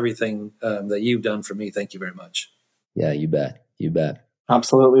everything that you've done for me, thank you very much. Yeah, you bet. You bet.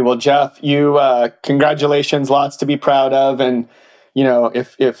 Absolutely. Well, Jeff, you congratulations, lots to be proud of, and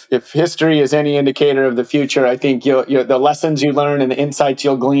if history is any indicator of the future, I think the lessons you learn and the insights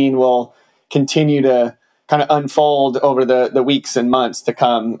you'll glean will continue to kind of unfold over the weeks and months to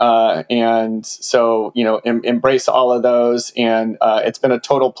come. And so, embrace all of those. And it's been a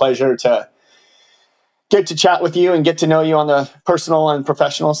total pleasure to get to chat with you and get to know you on the personal and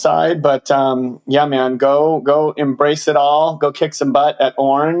professional side. But yeah, man, go embrace it all. Go kick some butt at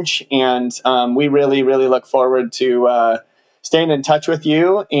Orange. And we really, really look forward to staying in touch with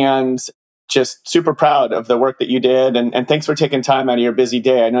you, and just super proud of the work that you did. And thanks for taking time out of your busy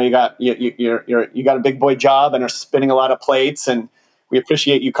day. I know you got a big boy job and are spinning a lot of plates, and we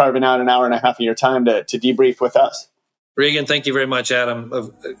appreciate you carving out an hour and a half of your time to debrief with us. Regan, thank you very much,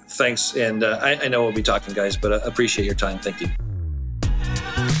 Adam. Thanks. And I know we'll be talking, guys, but appreciate your time. Thank you.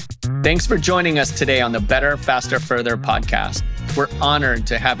 Thanks for joining us today on the Better, Faster, Further podcast. We're honored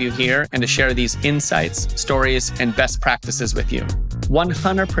to have you here and to share these insights, stories, and best practices with you.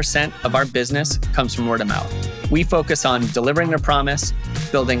 100% of our business comes from word of mouth. We focus on delivering a promise,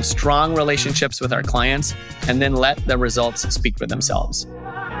 building strong relationships with our clients, and then let the results speak for themselves.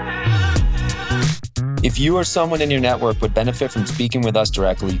 If you or someone in your network would benefit from speaking with us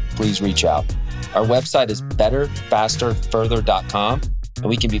directly, please reach out. Our website is betterfasterfurther.com, and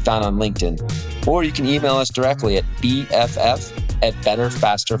we can be found on LinkedIn. Or you can email us directly at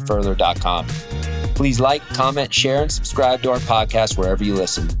bff@betterfasterfurther.com. Please like, comment, share, and subscribe to our podcast wherever you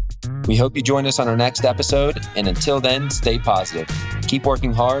listen. We hope you join us on our next episode, and until then, stay positive. Keep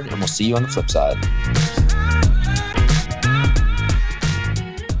working hard, and we'll see you on the flip side.